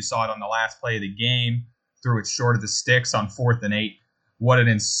loser. You saw it on the last play of the game. Threw it short of the sticks on 4th and 8. What an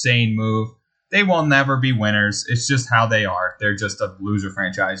insane move. They will never be winners. It's just how they are. They're just a loser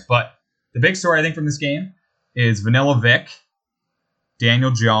franchise. But the big story, I think, from this game is Vanilla Vic,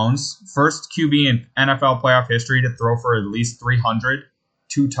 Daniel Jones, first QB in NFL playoff history to throw for at least 300,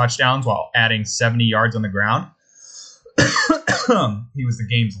 2 touchdowns while adding 70 yards on the ground. He was the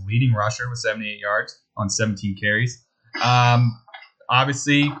game's leading rusher with 78 yards on 17 carries.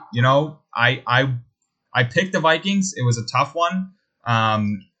 Obviously, I picked the Vikings. It was a tough one.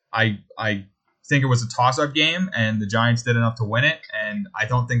 I think it was a toss-up game, and the Giants did enough to win it. And I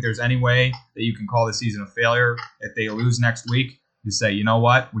don't think there's any way that you can call the season a failure. If they lose next week, you say, you know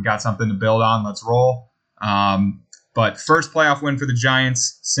what? We got something to build on. Let's roll. But first playoff win for the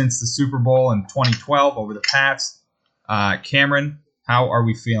Giants since the Super Bowl in 2012 over the Pats. Cameron, how are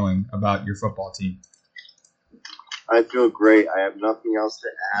we feeling about your football team? I feel great. I have nothing else to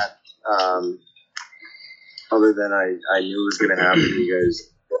add other than I knew it was going to happen. You guys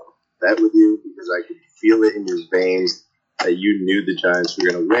bet with you because I could feel it in your veins that you knew the Giants were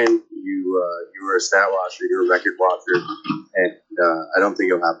going to win. You were a stat watcher, you're a record watcher, and I don't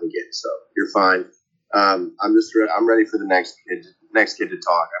think it'll happen again. So you're fine. I'm ready for the next kid to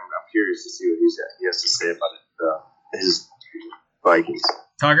talk. I'm curious to see what he has to say about his Vikings.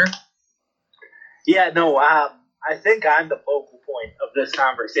 Tucker? Yeah, no, I think I'm the focal point of this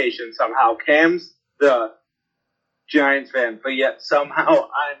conversation somehow. Cam's the Giants fan, but yet somehow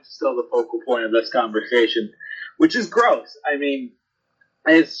I'm still the focal point of this conversation, which is gross. I mean,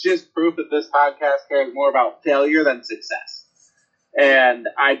 it's just proof that this podcast cares more about failure than success. And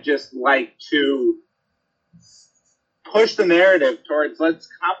I just like to push the narrative towards let's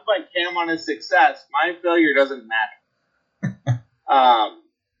compliment Cam on his success. My failure doesn't matter.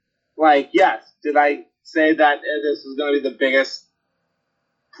 Yes, did I say that this was going to be the biggest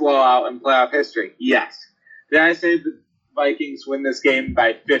blowout in playoff history? Yes. Did I say the Vikings win this game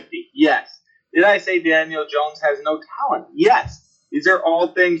by 50? Yes. Did I say Daniel Jones has no talent? Yes. These are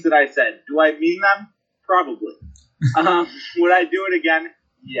all things that I said. Do I mean them? Probably. Would I do it again?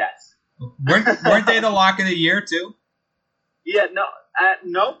 Yes. Weren't they the lock of the year, too? Yeah, no.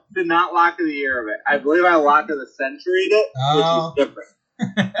 Nope, did not lock of the year of it. I believe I lock of the century'd it, which is different.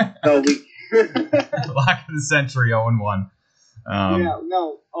 So lock of the century, 0-1. Yeah,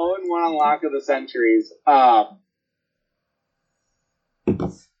 no, 0-1 on lock of the centuries. The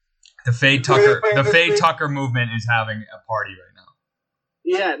Fade Tucker movement is having a party right now.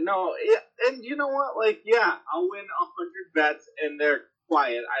 Yeah, no, and you know what? I'll win 100 bets and they're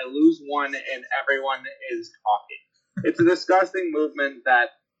quiet. I lose one and everyone is talking. It's a disgusting movement that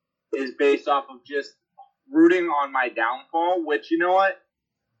is based off of just rooting on my downfall, which, you know what?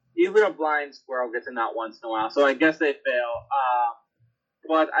 Even a blind squirrel gets a nut once in a while, so I guess they fail.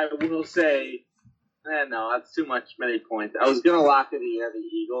 But I will say, no, that's too many points. I was going to lock of the year the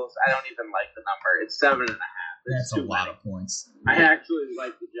Eagles. I don't even like the number. It's 7.5. That's a lot of points. I actually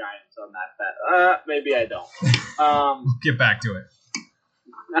like the Giants on that bet. Maybe I don't. We'll get back to it.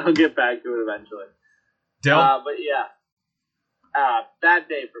 I'll get back to it eventually. Dill? But yeah. Bad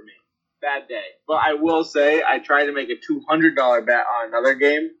day for me. Bad day. But I will say I tried to make a $200 bet on another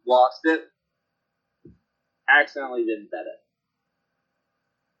game, lost it, accidentally didn't bet it.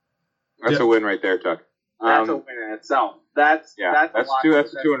 That's a win right there, Tuck. That's a win in itself. That's a $200 $200 win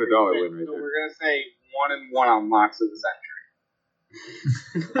right so there. we're gonna say 1-1 on locks of the century.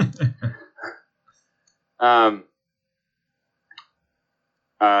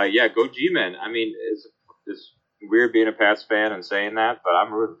 Yeah, go G-Men. I mean, it's weird being a Pats fan and saying that, but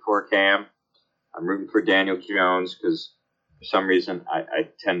I'm rooting for Cam. I'm rooting for Daniel Jones because for some reason I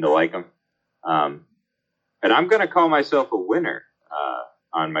tend to like him. And I'm going to call myself a winner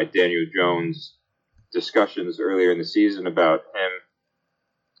on my Daniel Jones discussions earlier in the season about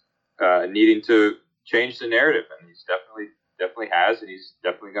him needing to change the narrative, and he's definitely has, and he's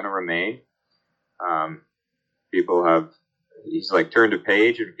definitely going to remain. He's like turned a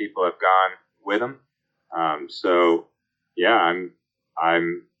page, and people have gone with him. So yeah,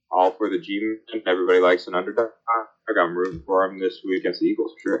 I'm all for the G-Men. Everybody likes an underdog. I'm rooting for him this week against the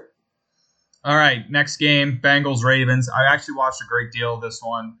Eagles, for sure. All right, next game, Bengals-Ravens. I actually watched a great deal of this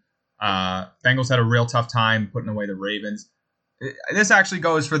one. Bengals had a real tough time putting away the Ravens. This actually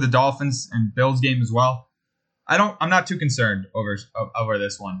goes for the Dolphins and Bills game as well. I'm not too concerned over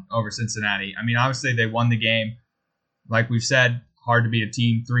this one, over Cincinnati. I mean, obviously they won the game. Like we've said, hard to beat a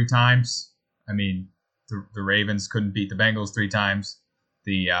team 3 times. I mean, the Ravens couldn't beat the Bengals 3 times.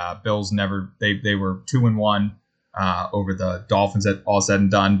 The Bills never. They were 2-1 over the Dolphins at all said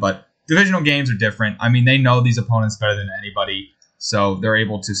and done. But divisional games are different. I mean, they know these opponents better than anybody, so they're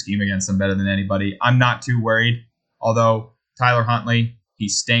able to scheme against them better than anybody. I'm not too worried, although Tyler Huntley, he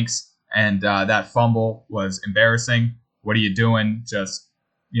stinks, and that fumble was embarrassing. What are you doing? Just,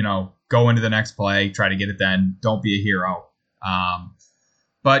 go into the next play, try to get it then. Don't be a hero.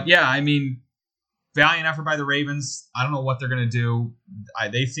 But yeah, I mean, valiant effort by the Ravens. I don't know what they're going to do.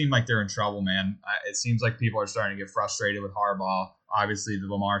 They seem like they're in trouble, man. It seems like people are starting to get frustrated with Harbaugh. Obviously, the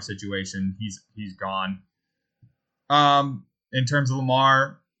Lamar situation, he's gone. In terms of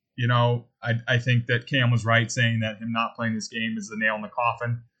Lamar, I think that Cam was right saying that him not playing this game is the nail in the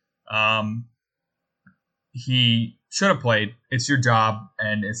coffin. He should have played. It's your job,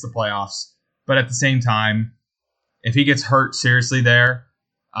 and it's the playoffs. But at the same time, if he gets hurt seriously there,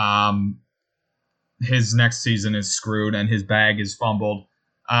 his next season is screwed and his bag is fumbled.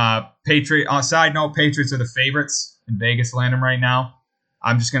 Side note, Patriots are the favorites in Vegas land him right now.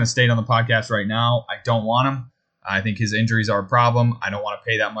 I'm just going to state on the podcast right now, I don't want him. I think his injuries are a problem. I don't want to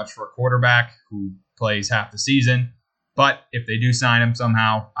pay that much for a quarterback who plays half the season. But if they do sign him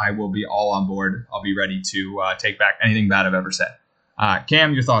somehow, I will be all on board. I'll be ready to take back anything bad I've ever said.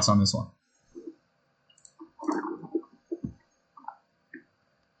 Cam, your thoughts on this one?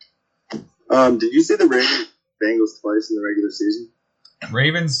 Did you see the Ravens Bengals twice in the regular season?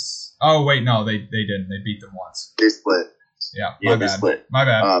 Ravens? Oh, wait, no, they didn't. They beat them once. They split. Yeah, they split. My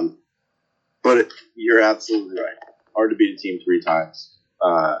bad. But you're absolutely right. Hard to beat a team 3 times.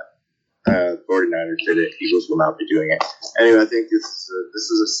 49ers did it. Eagles will not be doing it. Anyway, I think this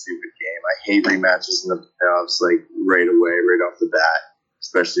is a stupid game. I hate rematches in the playoffs, like right away, right off the bat,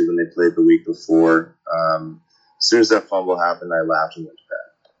 especially when they played the week before. As soon as that fumble happened, I laughed and went to bed.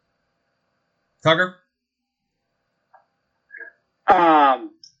 Tucker?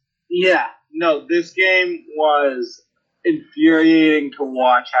 Yeah. No, this game was infuriating to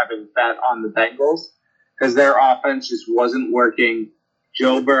watch, having bet on the Bengals, because their offense just wasn't working.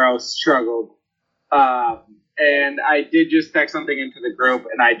 Joe Burrow struggled. And I did just text something into the group,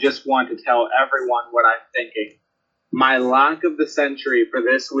 and I just want to tell everyone what I'm thinking. My lock of the century for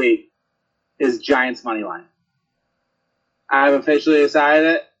this week is Giants money line. I've officially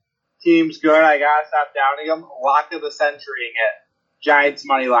decided it. Team's good. I gotta stop doubting them. Lock of the century it. Giants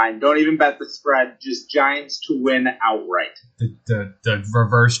money line. Don't even bet the spread. Just Giants to win outright. The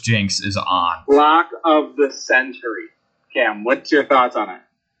reverse jinx is on. Lock of the century. Cam, what's your thoughts on it?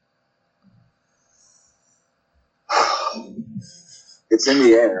 It's in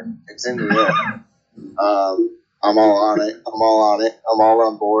the air. It's in the air. I'm all on it. I'm all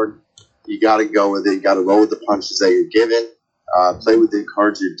on board. You got to go with it. You got to roll with the punches that you're given. Play with the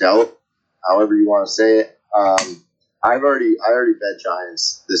cards you're dealt, however you want to say it. I already bet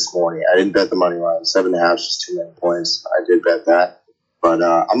Giants this morning. I didn't bet the money line. 7.5 is just too many points. I did bet that, but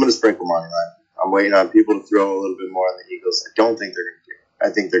I'm going to sprinkle money line. I'm waiting on people to throw a little bit more on the Eagles. I don't think they're going to do it.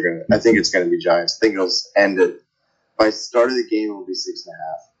 I think it's going to be Giants. I think it'll end it by the start of the game. It will be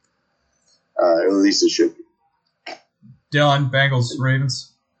 6.5. At least it should be. Dylan, Bengals,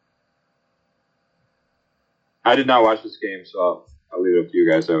 Ravens. I did not watch this game, so I'll leave it up to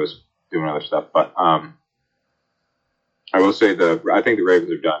you guys. I was doing other stuff, but I will say I think the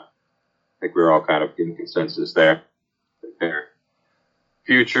Ravens are done. I think we're all kind of in consensus there. Their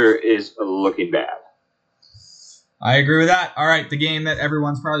future is looking bad. I agree with that. All right, the game that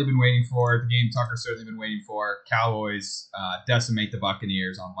everyone's probably been waiting for, the game Tucker's certainly been waiting for, Cowboys decimate the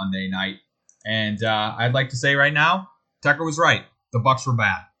Buccaneers on Monday night. And I'd like to say right now, Tucker was right. The Bucs were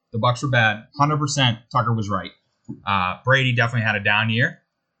bad. The Bucs were bad. 100% Tucker was right. Brady definitely had a down year.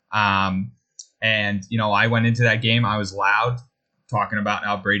 And, I went into that game. I was loud talking about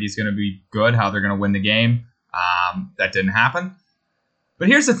how Brady's going to be good, how they're going to win the game. That didn't happen. But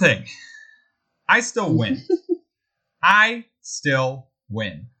here's the thing. I still win. I still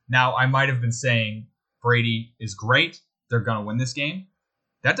win. Now, I might have been saying Brady is great. They're going to win this game.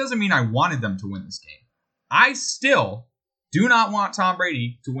 That doesn't mean I wanted them to win this game. I still do not want Tom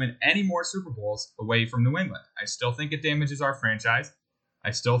Brady to win any more Super Bowls away from New England. I still think it damages our franchise.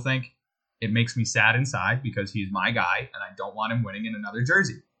 I still think it makes me sad inside because he's my guy and I don't want him winning in another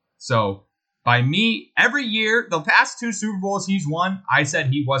jersey. So by me, every year, the past 2 Super Bowls he's won, I said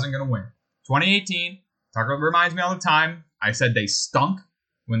he wasn't going to win. 2018, Tucker reminds me all the time. I said they stunk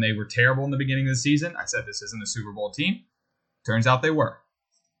when they were terrible in the beginning of the season. I said this isn't a Super Bowl team. Turns out they were.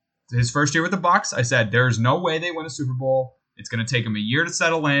 His first year with the Bucs, I said there's no way they win a Super Bowl. It's going to take them a year to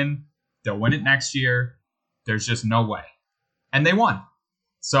settle in. They'll win it next year. There's just no way. And they won.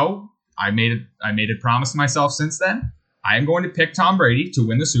 So I made a promise to myself since then. I am going to pick Tom Brady to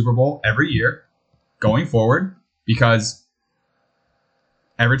win the Super Bowl every year going forward because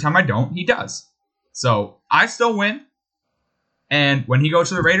every time I don't, he does. So I still win. And when he goes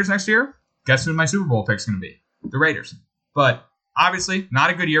to the Raiders next year, guess who my Super Bowl pick's going to be? The Raiders. But obviously, not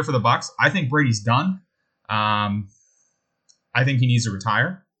a good year for the Bucs. I think Brady's done. I think he needs to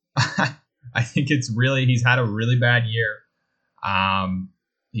retire. I think he's had a really bad year.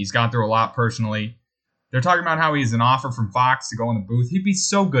 He's gone through a lot personally. They're talking about how he's an offer from Fox to go in the booth. He'd be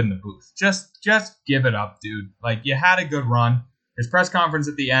so good in the booth. Just give it up, dude. Like, you had a good run. His press conference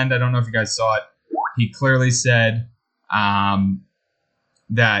at the end, I don't know if you guys saw it. He clearly said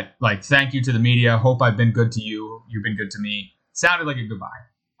that, like, thank you to the media. Hope I've been good to you. You've been good to me. Sounded like a goodbye.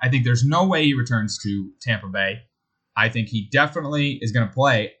 I think there's no way he returns to Tampa Bay. I think he definitely is going to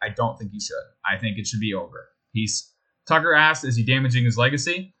play. I don't think he should. I think it should be over. Tucker asked, is he damaging his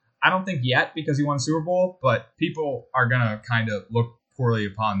legacy? I don't think yet because he won a Super Bowl, but people are going to kind of look poorly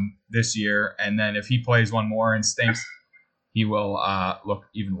upon this year. And then if he plays one more and stinks, he will look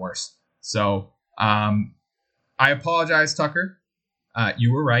even worse. So I apologize, Tucker.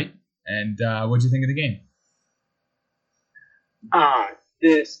 You were right. And what'd you think of the game?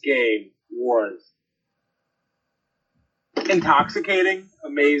 This game was intoxicating,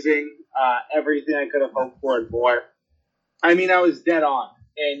 amazing, everything I could have hoped for and more. I mean, I was dead on,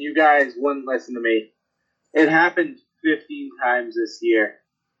 and you guys wouldn't listen to me. It happened 15 times this year,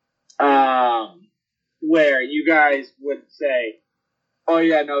 where you guys would say, oh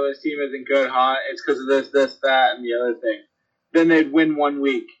yeah, no, this team isn't good, huh? It's because of this, that, and the other thing. Then they'd win 1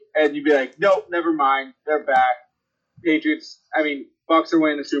 week, and you'd be like, nope, never mind, they're back. Bucs are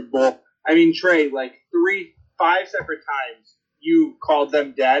winning the Super Bowl. I mean, Trey, like 5 separate times you called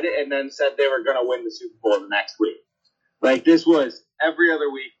them dead and then said they were going to win the Super Bowl the next week. Like, this was every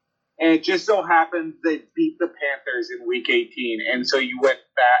other week. And it just so happened they beat the Panthers in Week 18. And so you went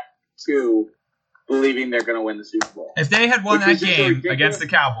back to believing they're going to win the Super Bowl. If they had won that game against the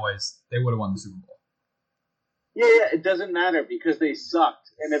Cowboys, they would have won the Super Bowl. Yeah, it doesn't matter because they sucked.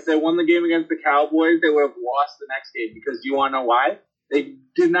 And if they won the game against the Cowboys, they would have lost the next game. Because do you want to know why? They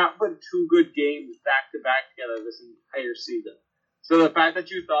did not put 2 good games back-to-back together this entire season. So the fact that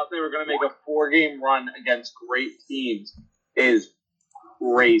you thought they were going to make a 4-game run against great teams is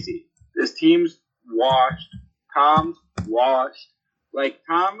crazy. This team's washed. Tom's washed. Like,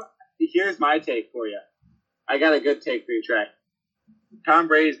 Tom, here's my take for you. I got a good take for you, Trey. Tom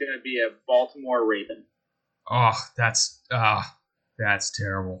Brady's going to be a Baltimore Raven. Oh, that's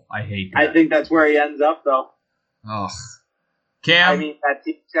terrible. I hate that. I think that's where he ends up, though. Oh, Cam. I mean, that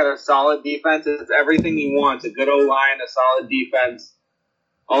team's got a solid defense. It's everything he wants. A good O-line, a solid defense.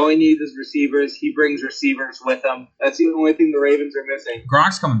 All he needs is receivers. He brings receivers with him. That's the only thing the Ravens are missing.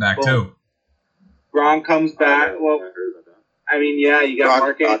 Gronk's coming back, too. Gronk comes back. Well, I mean, yeah, you got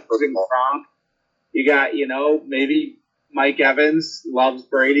Mark Andrews and Gronk. You got, maybe Mike Evans loves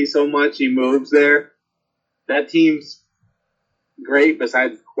Brady so much he moves there. That team's great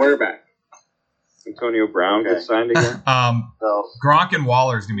besides the quarterback. Antonio Brown gets signed again. Gronk and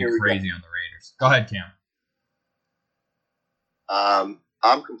Waller is going to be crazy on the Raiders. Go ahead, Cam.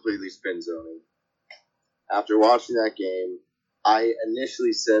 I'm completely spin zoning. After watching that game, I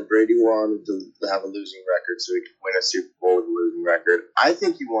initially said Brady wanted to have a losing record so he could win a Super Bowl with a losing record. I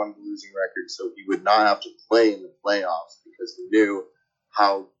think he wanted a losing record so he would not have to play in the playoffs because he knew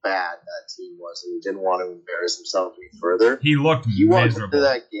how bad that team was and he didn't want to embarrass himself any further. He looked He walked miserable. into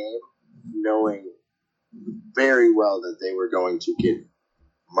that game knowing very well that they were going to get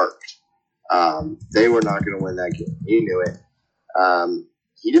murked. They were not going to win that game. He knew it.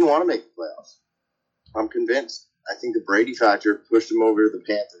 He didn't want to make the playoffs. I'm convinced. I think the Brady factor pushed him over to the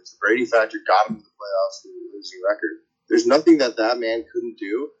Panthers. The Brady factor got him to the playoffs with a losing record. There's nothing that man couldn't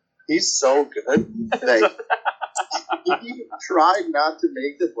do. He's so good that he tried not to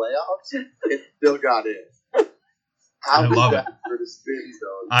make the playoffs and still got in. How I love that it. for the spin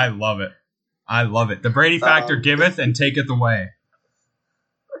zone? I love it. I love it. The Brady factor giveth and taketh away.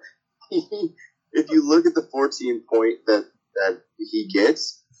 If you look at the 14 point that he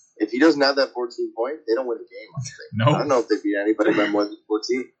gets, if he doesn't have that 14 point, they don't win a game. I think. No. I don't know if they beat anybody by more than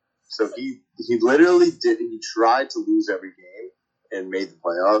 14. So he literally did. He tried to lose every game and made the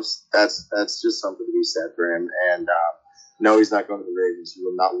playoffs. That's just something to be said for him. And no, he's not going to the Ravens. He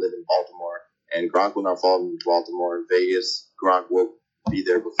will not live in Baltimore. And Gronk will not fall in Baltimore. Vegas, Gronk will be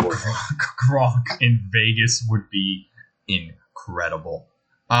there before him. Gronk in Vegas would be incredible.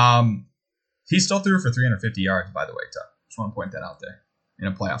 He still threw for 350 yards, by the way, Tuck. Just want to point that out there in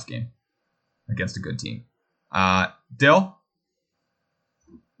a playoff game against a good team. Dill?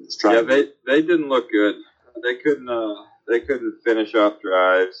 Yeah, they didn't look good. They couldn't finish off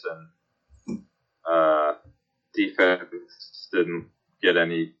drives, and defense didn't get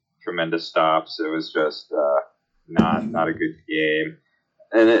any tremendous stops. It was just not a good game,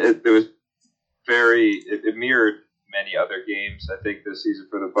 and it was it mirrored many other games I think this season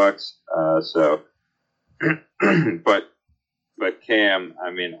for the Bucs. But Cam,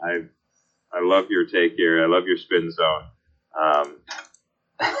 I mean, I love your take here. I love your spin zone.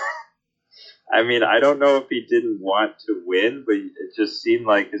 I mean, I don't know if he didn't want to win, but it just seemed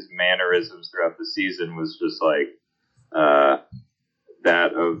like his mannerisms throughout the season was just like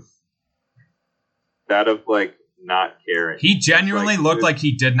that of like not caring. He genuinely looked like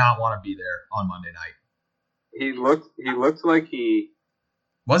he did not want to be there on Monday night. He looked like he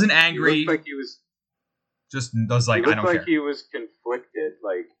wasn't angry. He looked like he was just was like, I don't care. He was conflicted.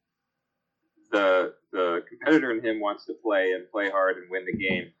 Like the competitor in him wants to play and play hard and win the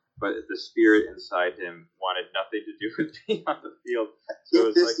game, but the spirit inside him wanted nothing to do with being on the field.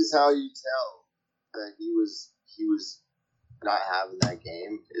 So this is how you tell that he was not having that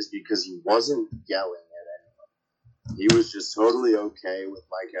game, is because he wasn't yelling at anyone. He was just totally okay with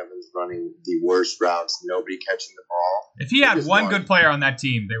Mike Evans running the worst routes, nobody catching the ball. If he had one good player on that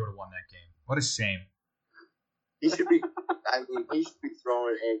team, they would have won that game. What a shame. He should be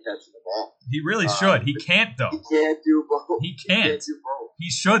throwing and catching the ball. He really should. He can't, though. He can't do both. He can't. Do both.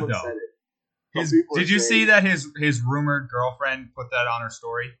 He should, though. Did you see that his rumored girlfriend put that on her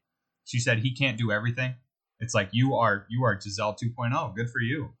story? She said he can't do everything. It's like you are Giselle 2.0. Good for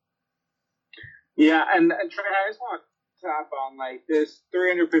you. Yeah, and Trey, I just want to tap on like this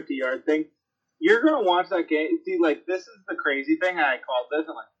 350-yard thing. You're gonna watch that game. See, like this is the crazy thing. I called this.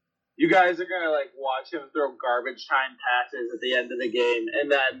 I'm like, you guys are gonna like watch him throw garbage time passes at the end of the game,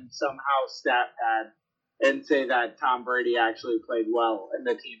 and then somehow stat pad and say that Tom Brady actually played well and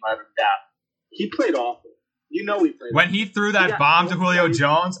the team let him down. He played awful. You know he played. When he threw that bomb to Julio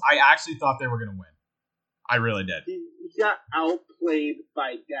Jones, I actually thought they were gonna win. I really did. He got outplayed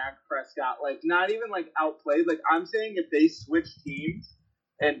by Dak Prescott. Like, not even, like, outplayed. Like, I'm saying if they switched teams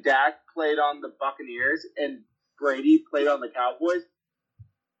and Dak played on the Buccaneers and Brady played on the Cowboys,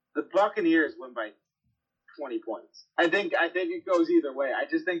 the Buccaneers win by 20 points. I think it goes either way. I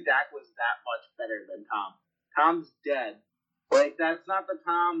just think Dak was that much better than Tom. Tom's dead. Like, that's not the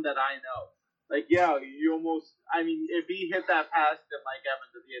Tom that I know. Like, yeah, you almost... I mean, if he hit that pass to Mike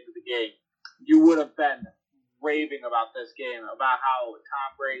Evans at the end of the game, you would have been raving about this game, about how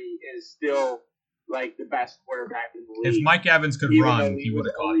Tom Brady is still like the best quarterback in the league. If Mike Evans could run, he would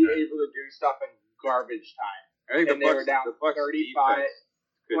have caught that. Able to do stuff in garbage time. I think and they were down 35.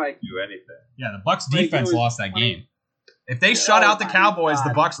 Couldn't do anything. Yeah, the Bucs defense lost that game. If they shut out the Cowboys, the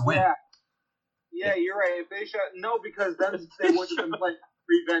Bucs win. Yeah, you're right. If they because then they wouldn't have been playing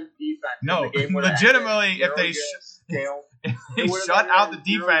prevent defense. No, the game legitimately, if they shut out the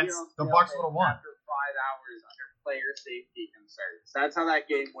defense, the Bucs would have won. After 5 hours under player safety concerns. That's how that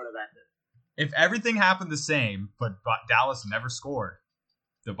game would have ended. If everything happened the same, but Dallas never scored,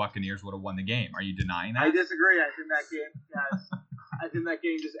 the Buccaneers would have won the game. Are you denying that? I disagree. I think that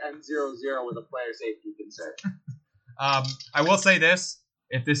game just ends 0-0 with a player safety concern. I will say this: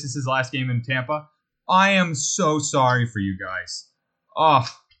 if this is his last game in Tampa, I am so sorry for you guys. Oh,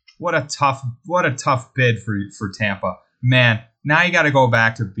 what a tough bid for Tampa. Man, now you got to go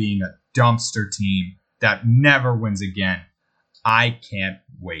back to being a dumpster team that never wins again. I can't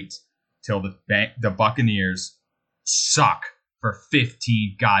wait till the Buccaneers suck for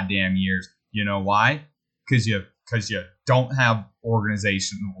 15 goddamn years. You know why? Because you don't have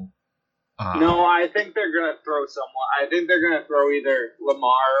organizational. No, I think they're gonna throw someone. I think they're gonna throw either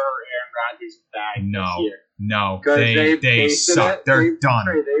Lamar or Aaron Rodgers back this year. No, they suck. They're done.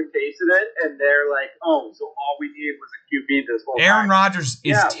 They've tasted it, and they're like, oh, so all we needed was a QB this whole time. Aaron Rodgers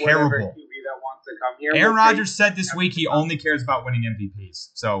is terrible. QB that wants to come here. Aaron Rodgers said this week he only cares about winning MVPs.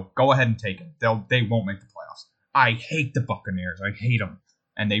 So go ahead and take it. They won't make the playoffs. I hate the Buccaneers. I hate them,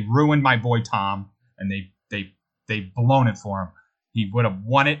 and they ruined my boy Tom, and they've blown it for him. He would have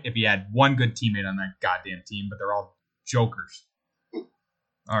won it if he had one good teammate on that goddamn team, but they're all jokers.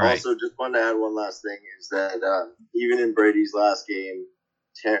 All right. Also, just wanted to add one last thing is that even in Brady's last game,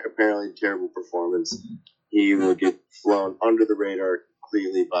 apparently terrible performance, he will get flown under the radar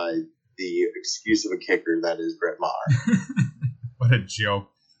completely by the excuse of a kicker that is Brett Maher. What a joke.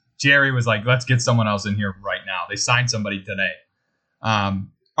 Jerry was like, let's get someone else in here right now. They signed somebody today. All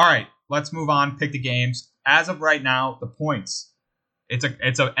right, let's move on. Pick the games. As of right now, the points.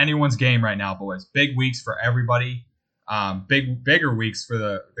 It's a anyone's game right now, boys. Big weeks for everybody. Bigger weeks for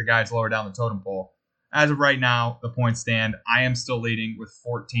the guys lower down the totem pole. As of right now, the points stand. I am still leading with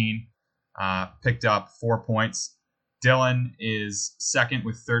 14. Picked up 4 points. Dylan is second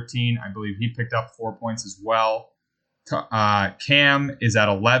with 13. I believe he picked up 4 points as well. Cam is at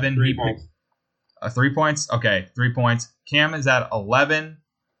 11. 3 points. 3 points? Okay, 3 points. Cam is at 11.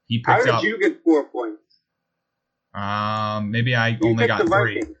 He picked up. How did you get 4 points? Maybe I only got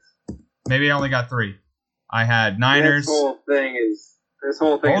 3. Maybe I only got 3. I had Niners. This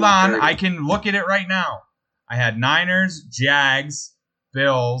whole thing. Hold on, I can look at it right now. I had Niners, Jags,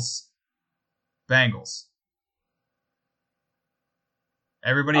 Bills, Bengals.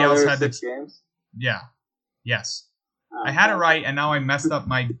 Everybody else had 6 games. Yeah. Yes. I had it right, and now I messed up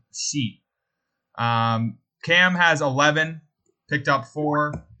my sheet. Cam has 11, picked up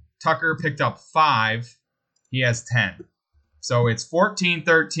 4. Tucker picked up 5. He has 10. So it's 14,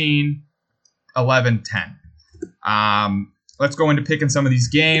 13, 11, 10. Let's go into picking some of these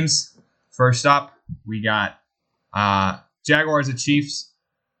games. First up, we got Jaguars at Chiefs.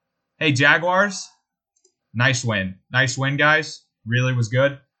 Hey, Jaguars. Nice win. Nice win, guys. Really was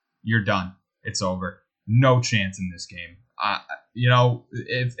good. You're done. It's over. No chance in this game.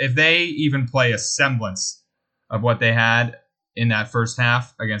 If they even play a semblance of what they had in that first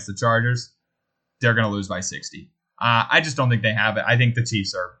half against the Chargers, they're going to lose by 60. I just don't think they have it. I think the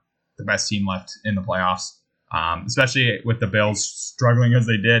Chiefs are the best team left in the playoffs, especially with the Bills struggling as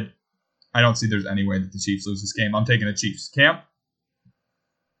they did. I don't see there's any way that the Chiefs lose this game. I'm taking the Chiefs. Cam?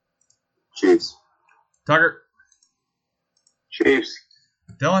 Chiefs. Tucker? Chiefs.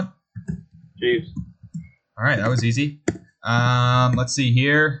 Dylan? Chiefs. All right, that was easy. Let's see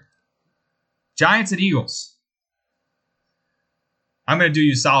here. Giants at Eagles. I'm going to do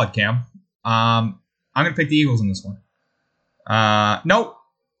you solid, Cam. I'm going to pick the Eagles in this one. Nope.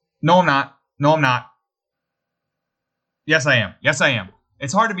 No, I'm not. No, I'm not. Yes, I am. Yes, I am.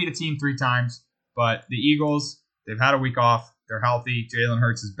 It's hard to beat a team 3 times, but the Eagles, they've had a week off. They're healthy. Jalen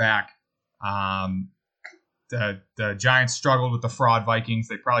Hurts is back. The Giants struggled with the fraud Vikings.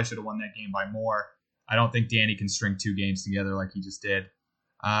 They probably should have won that game by more. I don't think Danny can string 2 games together like he just did.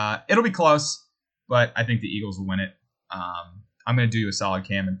 It'll be close, but I think the Eagles will win it. I'm going to do you a solid,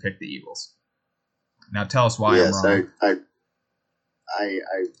 Cam, and pick the Eagles. Now tell us why I'm wrong.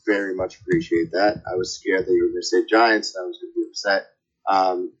 I very much appreciate that. I was scared that you were going to say Giants, and I was going to be upset.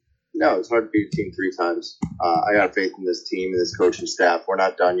 No, it's hard to beat a team 3 times. I got faith in this team and this coaching staff. We're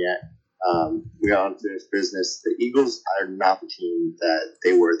not done yet. We got unfinished business. The Eagles are not the team that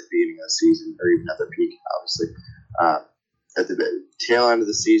they were at the beginning of the season, or even at their peak, obviously. At the tail end of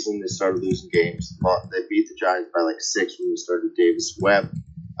the season, they started losing games. They beat the Giants by like 6 when we started Davis Webb.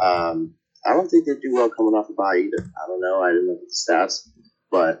 I don't think they do well coming off the bye either. I don't know. I didn't look at the stats.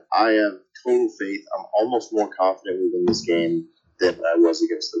 But I have total faith. I'm almost more confident we win this game than I was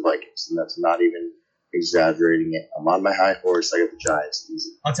against the Vikings. And that's not even exaggerating it. I'm on my high horse. I got the Giants.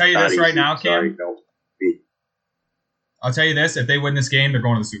 Easy. I'll tell you this right now, Cam. Sorry, don't beat. I'll tell you this. If they win this game, they're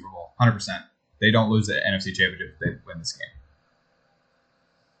going to the Super Bowl. 100%. They don't lose the NFC Championship if they win this game.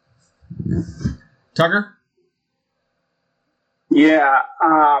 Tucker? Yeah,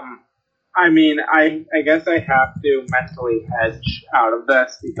 I mean, I guess I have to mentally hedge out of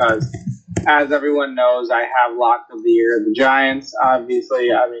this because, as everyone knows, I have locked of the year the Giants.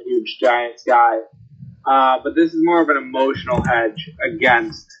 Obviously, I'm a huge Giants guy. But this is more of an emotional hedge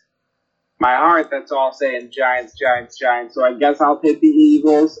against my heart. That's all saying Giants, Giants, Giants. So I guess I'll take the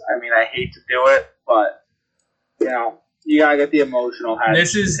Eagles. I mean, I hate to do it, but you gotta get the emotional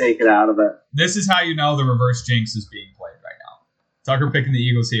hedge to take it out of it. This is how you know the reverse jinx is being played right now. Tucker picking the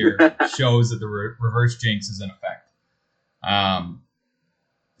Eagles here shows that the reverse jinx is in effect.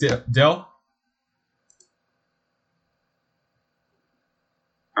 Dill?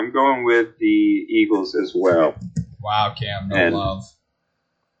 I'm going with the Eagles as well. Wow, Cam, no love.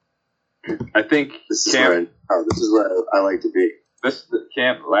 I think this is where I like to be.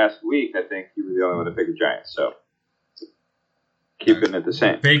 Cam, last week, I think you were the only one to pick the Giants, so keeping it the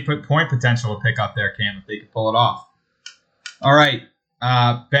same. Big point potential to pick up there, Cam, if they could pull it off. All right,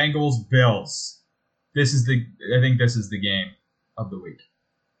 Bengals, Bills. I think this is the game of the week.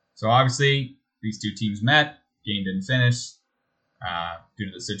 So obviously, these two teams met. Game didn't finish due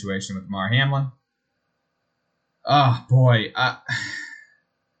to the situation with Damar Hamlin. Oh, boy.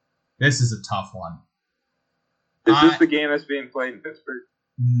 This is a tough one. Is this the game that's being played in Pittsburgh?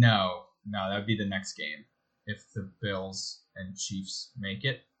 No, that would be the next game if the Bills and Chiefs make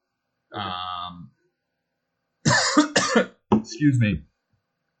it. Excuse me.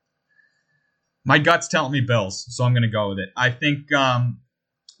 My gut's telling me Bills, so I'm going to go with it. I think,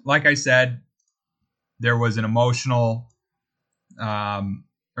 like I said, there was an emotional,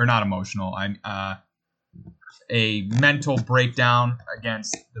 or not emotional, a mental breakdown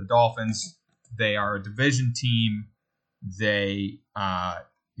against the Dolphins. They are a division team. They,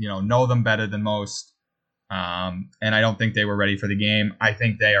 know them better than most. And I don't think they were ready for the game. I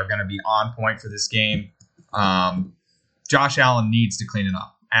think they are going to be on point for this game. Josh Allen needs to clean it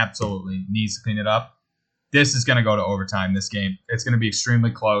up. Absolutely needs to clean it up. This is going to go to overtime, this game. It's going to be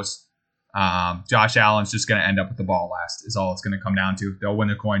extremely close. Josh Allen's just going to end up with the ball last is all it's going to come down to. They'll win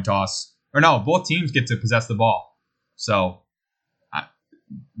the coin toss. Or no, both teams get to possess the ball. So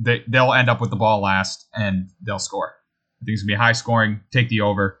they'll end up with the ball last, and they'll score. I think it's going to be high scoring. Take the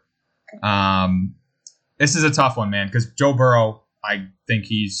over. This is a tough one, man, because Joe Burrow, I think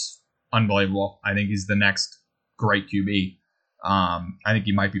he's unbelievable. I think he's the next great QB. I think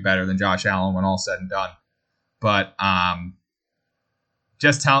he might be better than Josh Allen when all's said and done. But my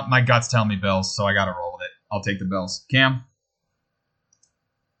gut's telling me Bills, so I got to roll with it. I'll take the Bills. Cam?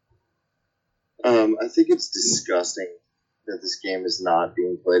 I think it's disgusting that this game is not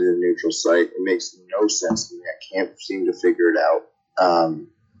being played at a neutral site. It makes no sense to me. I can't seem to figure it out.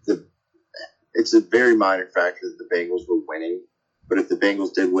 It's a very minor factor that the Bengals were winning, but if the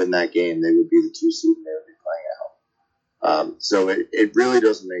Bengals did win that game, they would be the 2 seed and they would be playing at home. So it really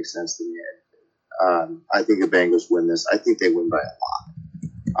doesn't make sense to me. I think the Bengals win this. I think they win by a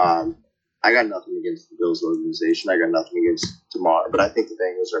lot. I got nothing against the Bills organization. I got nothing against Damar, but I think the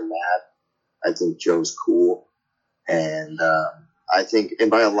Bengals are mad. I think Joe's cool. And I think, and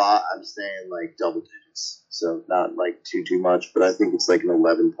by a lot, I'm saying like double digits. So not like too much, but I think it's like an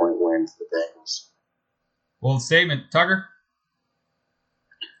 11-point win for the Bengals. Well, statement. Tucker?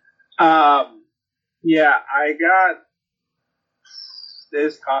 Yeah, I got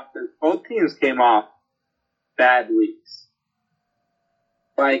this tough. Both teams came off bad weeks.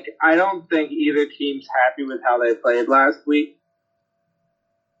 Like, I don't think either team's happy with how they played last week.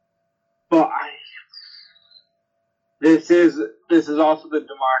 But this is also the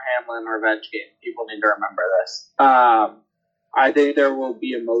Damar Hamlin revenge game. People need to remember this. I think there will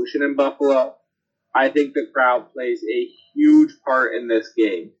be emotion in Buffalo. I think the crowd plays a huge part in this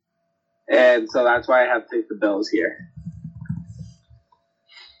game. And so that's why I have to take the Bills here.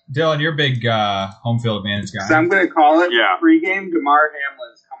 Dylan, you're a big home field advantage guy. So I'm going to call it pregame. Damar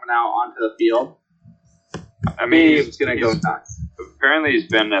Hamlin's coming out onto the field. I mean, he's going to go nuts. Apparently he's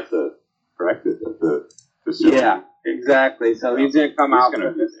been at the practice at the facility. Yeah, exactly. So he's going to come out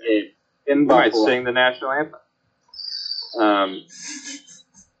for this game in Buffalo. Might sing the national anthem.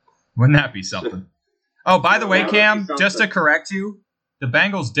 Wouldn't that be something? Oh, by the way, Cam, just to correct you, the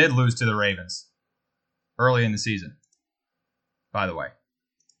Bengals did lose to the Ravens early in the season. By the way,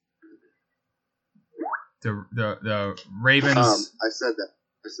 the Ravens. I said that.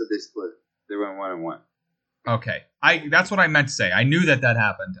 I said they split. They went 1-1. Okay, that's what I meant to say. I knew that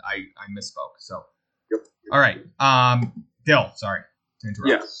happened. I misspoke. So, yep. All right, Dill. Sorry to interrupt.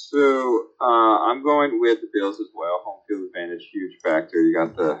 Yes. So I'm going with the Bills as well. Home field advantage, huge factor. You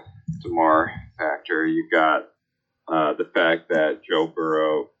got the Damar factor. You got the fact that Joe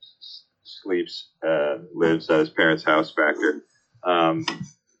Burrow lives at his parents' house factor.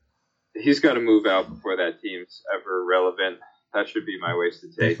 He's got to move out before that team's ever relevant. That should be my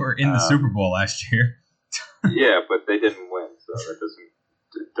wasted take. They were in the Super Bowl last year. Yeah, but they didn't win, so that doesn't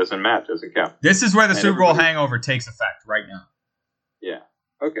doesn't matter. Doesn't count. This is where the And Super Bowl everybody- hangover takes effect right now. Yeah.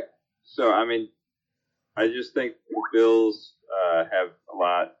 Okay. So I mean, I just think the Bills have a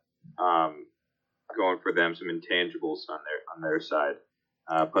lot going for them, some intangibles on their side.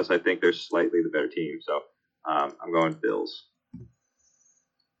 Plus, I think they're slightly the better team. So I'm going Bills.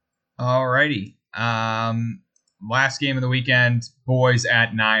 Alrighty. Last game of the weekend, boys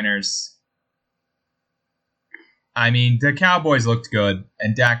at Niners. I mean, the Cowboys looked good,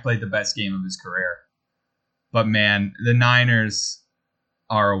 and Dak played the best game of his career. But man, the Niners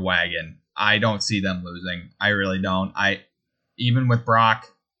are a wagon. I don't see them losing. I really don't. Even with Brock,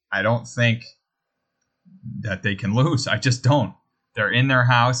 I don't think that they can lose. I just don't. They're in their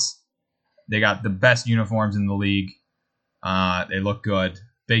house. They got the best uniforms in the league. They look good.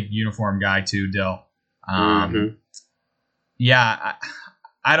 Big uniform guy too, Dill. Yeah,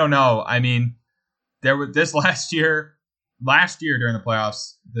 I don't know. I mean, there was this last year during the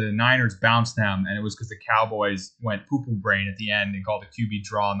playoffs, the Niners bounced them, and it was because the Cowboys went poo-poo brain at the end and called a QB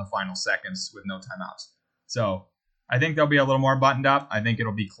draw in the final seconds with no timeouts. So I think they'll be a little more buttoned up. I think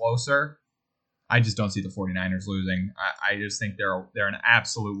it'll be closer. I just don't see the 49ers losing. I just think they're an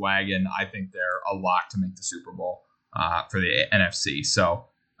absolute wagon. I think they're a lock to make the Super Bowl for the NFC. So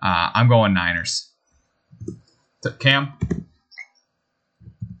I'm going Niners. Cam?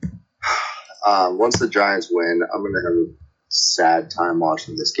 Once the Giants win, I'm going to have a sad time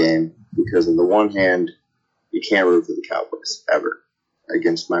watching this game because on the one hand, you can't root for the Cowboys ever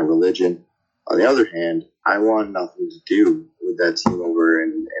against my religion. On the other hand, I want nothing to do with that team over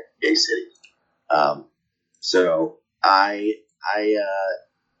in Gay City. So I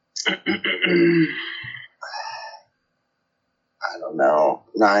don't know.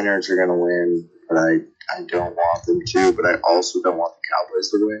 Niners are going to win, but I don't want them to, but I also don't want the Cowboys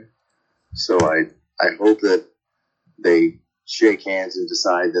to win. So I hope that they shake hands and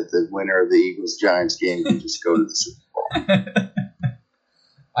decide that the winner of the Eagles-Giants game can just go to the Super Bowl.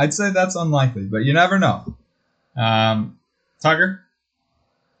 I'd say that's unlikely, but you never know. Tucker?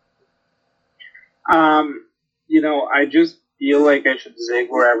 I just feel like I should zig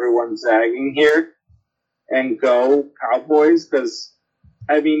where everyone's zagging here and go Cowboys because,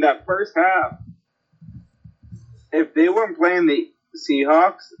 that first half, if they weren't playing the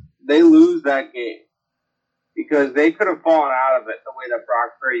Seahawks, they lose that game because they could have fallen out of it the way that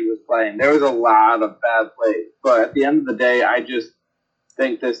Brock Purdy was playing. There was a lot of bad plays, but at the end of the day, I just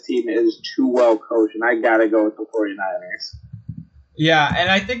think this team is too well coached, and I got to go with the 49ers. Yeah, and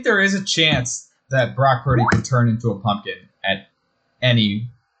I think there is a chance that Brock Purdy could turn into a pumpkin at any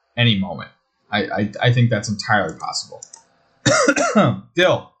moment. I think that's entirely possible.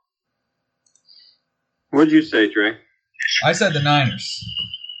 Dill. What'd you say, Trey? I said the Niners.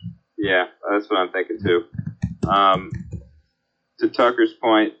 Yeah, that's what I'm thinking too. To Tucker's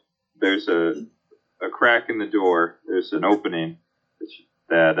point, there's a crack in the door. There's an opening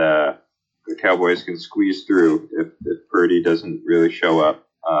that the Cowboys can squeeze through if Purdy doesn't really show up.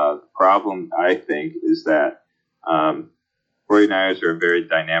 The problem, I think, is that 49ers are a very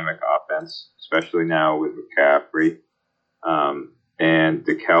dynamic offense, especially now with McCaffrey. And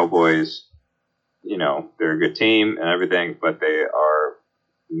the Cowboys, they're a good team and everything, but they are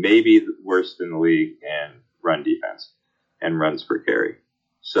maybe the worst in the league in run defense and runs per carry.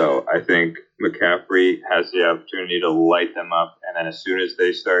 So I think McCaffrey has the opportunity to light them up, and then as soon as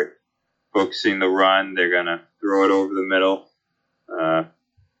they start focusing the run, they're going to throw it over the middle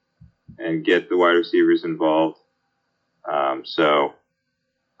and get the wide receivers involved. So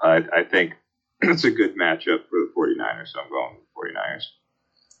I think it's a good matchup for the 49ers, so I'm going with the 49ers.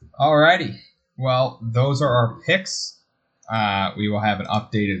 Alrighty. Well, those are our picks. We will have an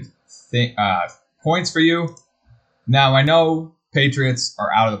updated points for you. Now, I know Patriots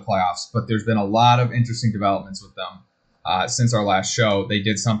are out of the playoffs, but there's been a lot of interesting developments with them since our last show. They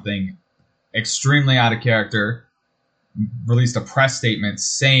did something extremely out of character, released a press statement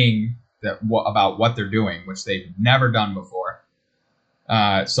saying that about what they're doing, which they've never done before.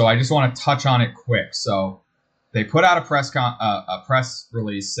 So I just want to touch on it quick. So they put out a press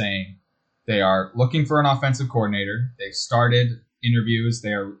release saying they are looking for an offensive coordinator. They've started interviews.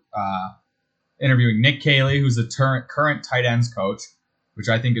 They're interviewing Nick Caley, who's the current tight ends coach, which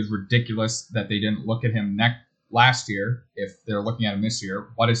I think is ridiculous that they didn't look at him last year if they're looking at him this year.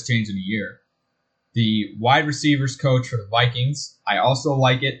 What has changed in a year? The wide receivers coach for the Vikings. I also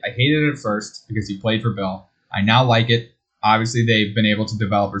like it. I hated it at first because he played for Bill. I now like it. Obviously, they've been able to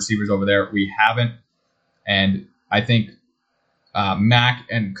develop receivers over there. We haven't. And I think Mac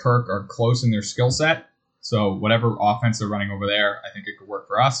and Kirk are close in their skill set. So whatever offense they're running over there, I think it could work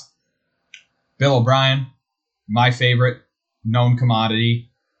for us. Bill O'Brien, my favorite. known commodity.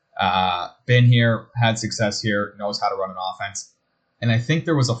 Been here, had success here, knows how to run an offense. And I think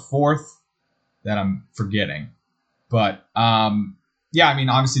there was a fourth that I'm forgetting. But,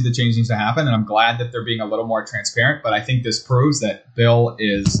 obviously the change needs to happen, and I'm glad that they're being a little more transparent. But I think this proves that Bill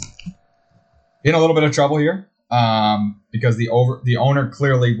is in a little bit of trouble here because the owner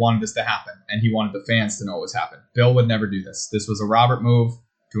clearly wanted this to happen, and he wanted the fans to know what was happening. Bill would never do this. This was a Robert move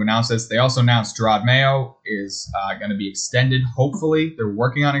to announce this. They also announced Gerard Mayo is going to be extended. Hopefully, they're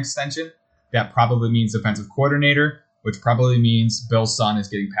working on extension. That probably means defensive coordinator, which probably means Bill's son is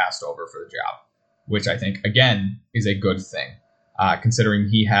getting passed over for the job, which I think, again, is a good thing, considering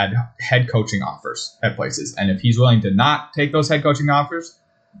he had head coaching offers at places. And if he's willing to not take those head coaching offers,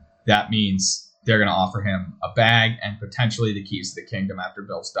 that means they're going to offer him a bag and potentially the keys to the kingdom after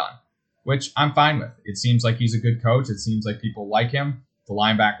Bill's done, which I'm fine with. It seems like he's a good coach. It seems like people like him. The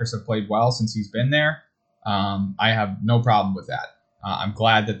linebackers have played well since he's been there. I have no problem with that. I'm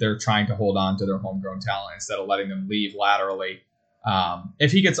glad that they're trying to hold on to their homegrown talent instead of letting them leave laterally.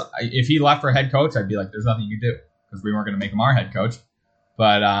 If he left for head coach, I'd be like, there's nothing you can do because we weren't going to make him our head coach.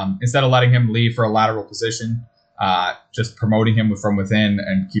 But instead of letting him leave for a lateral position, just promoting him from within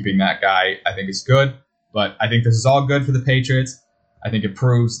and keeping that guy, I think is good. But I think this is all good for the Patriots. I think it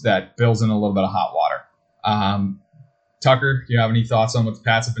proves that Bill's in a little bit of hot water. Tucker, do you have any thoughts on what the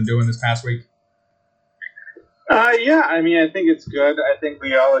Pats have been doing this past week? I think it's good. I think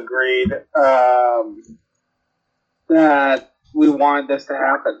we all agreed that we wanted this to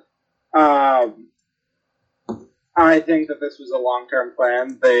happen. I think that this was a long-term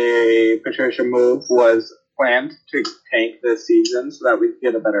plan. The Patricia move was planned to tank this season so that we could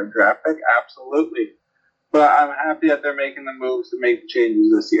get a better draft pick. Absolutely. But I'm happy that they're making the moves to make the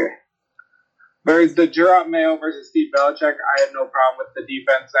changes this year. Whereas the Gerard Mayo versus Steve Belichick, I have no problem with the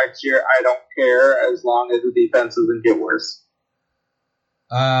defense next year. I don't care as long as the defense doesn't get worse.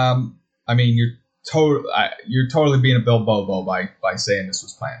 You're totally being a Bill Bobo by saying this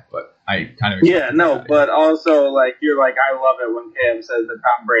was planned, but I kind of but also you're like, I love it when Cam says that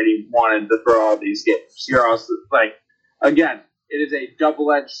Tom Brady wanted to throw all these games. You're also like, again, it is a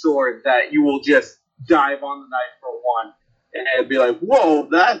double-edged sword that you will just dive on the knife for one. And be like, whoa,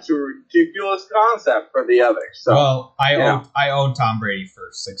 that's a ridiculous concept for the other. So, well, I owe Tom Brady for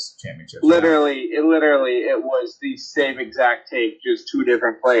 6 championships. Literally, it was the same exact take, just 2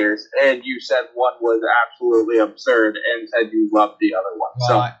 different players. And you said one was absolutely absurd and said you loved the other one. Well,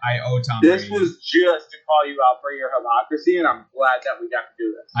 so I owe Tom Brady. This was just to call you out for your hypocrisy, and I'm glad that we got to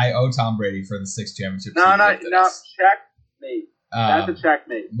do this. I owe Tom Brady for the 6 championships. No, checkmate. That's a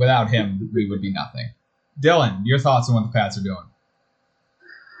checkmate. Without him, we would be nothing. Dylan, your thoughts on what the Pats are doing?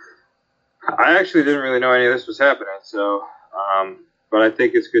 I actually didn't really know any of this was happening, so but I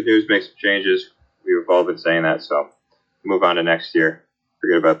think it's good news. Make some changes. We've all been saying that, so move on to next year.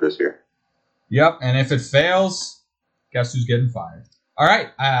 Forget about this year. Yep, and if it fails, guess who's getting fired? All right,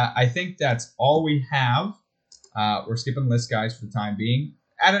 I think that's all we have. We're skipping list, guys, for the time being.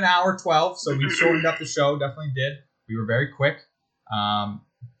 At an hour 12, so we shortened up the show. Definitely did. We were very quick,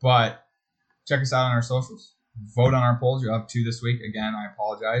 but check us out on our socials. Vote on our polls. You'll have 2 this week. Again, I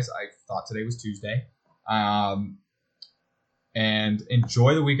apologize. I thought today was Tuesday. And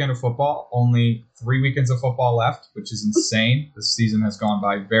enjoy the weekend of football. Only 3 weekends of football left, which is insane. This season has gone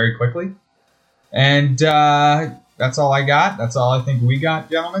by very quickly. And that's all I got. That's all I think we got,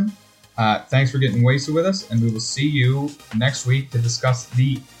 gentlemen. Thanks for getting wasted with us, and we will see you next week to discuss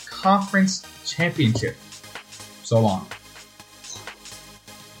the conference championship. So long.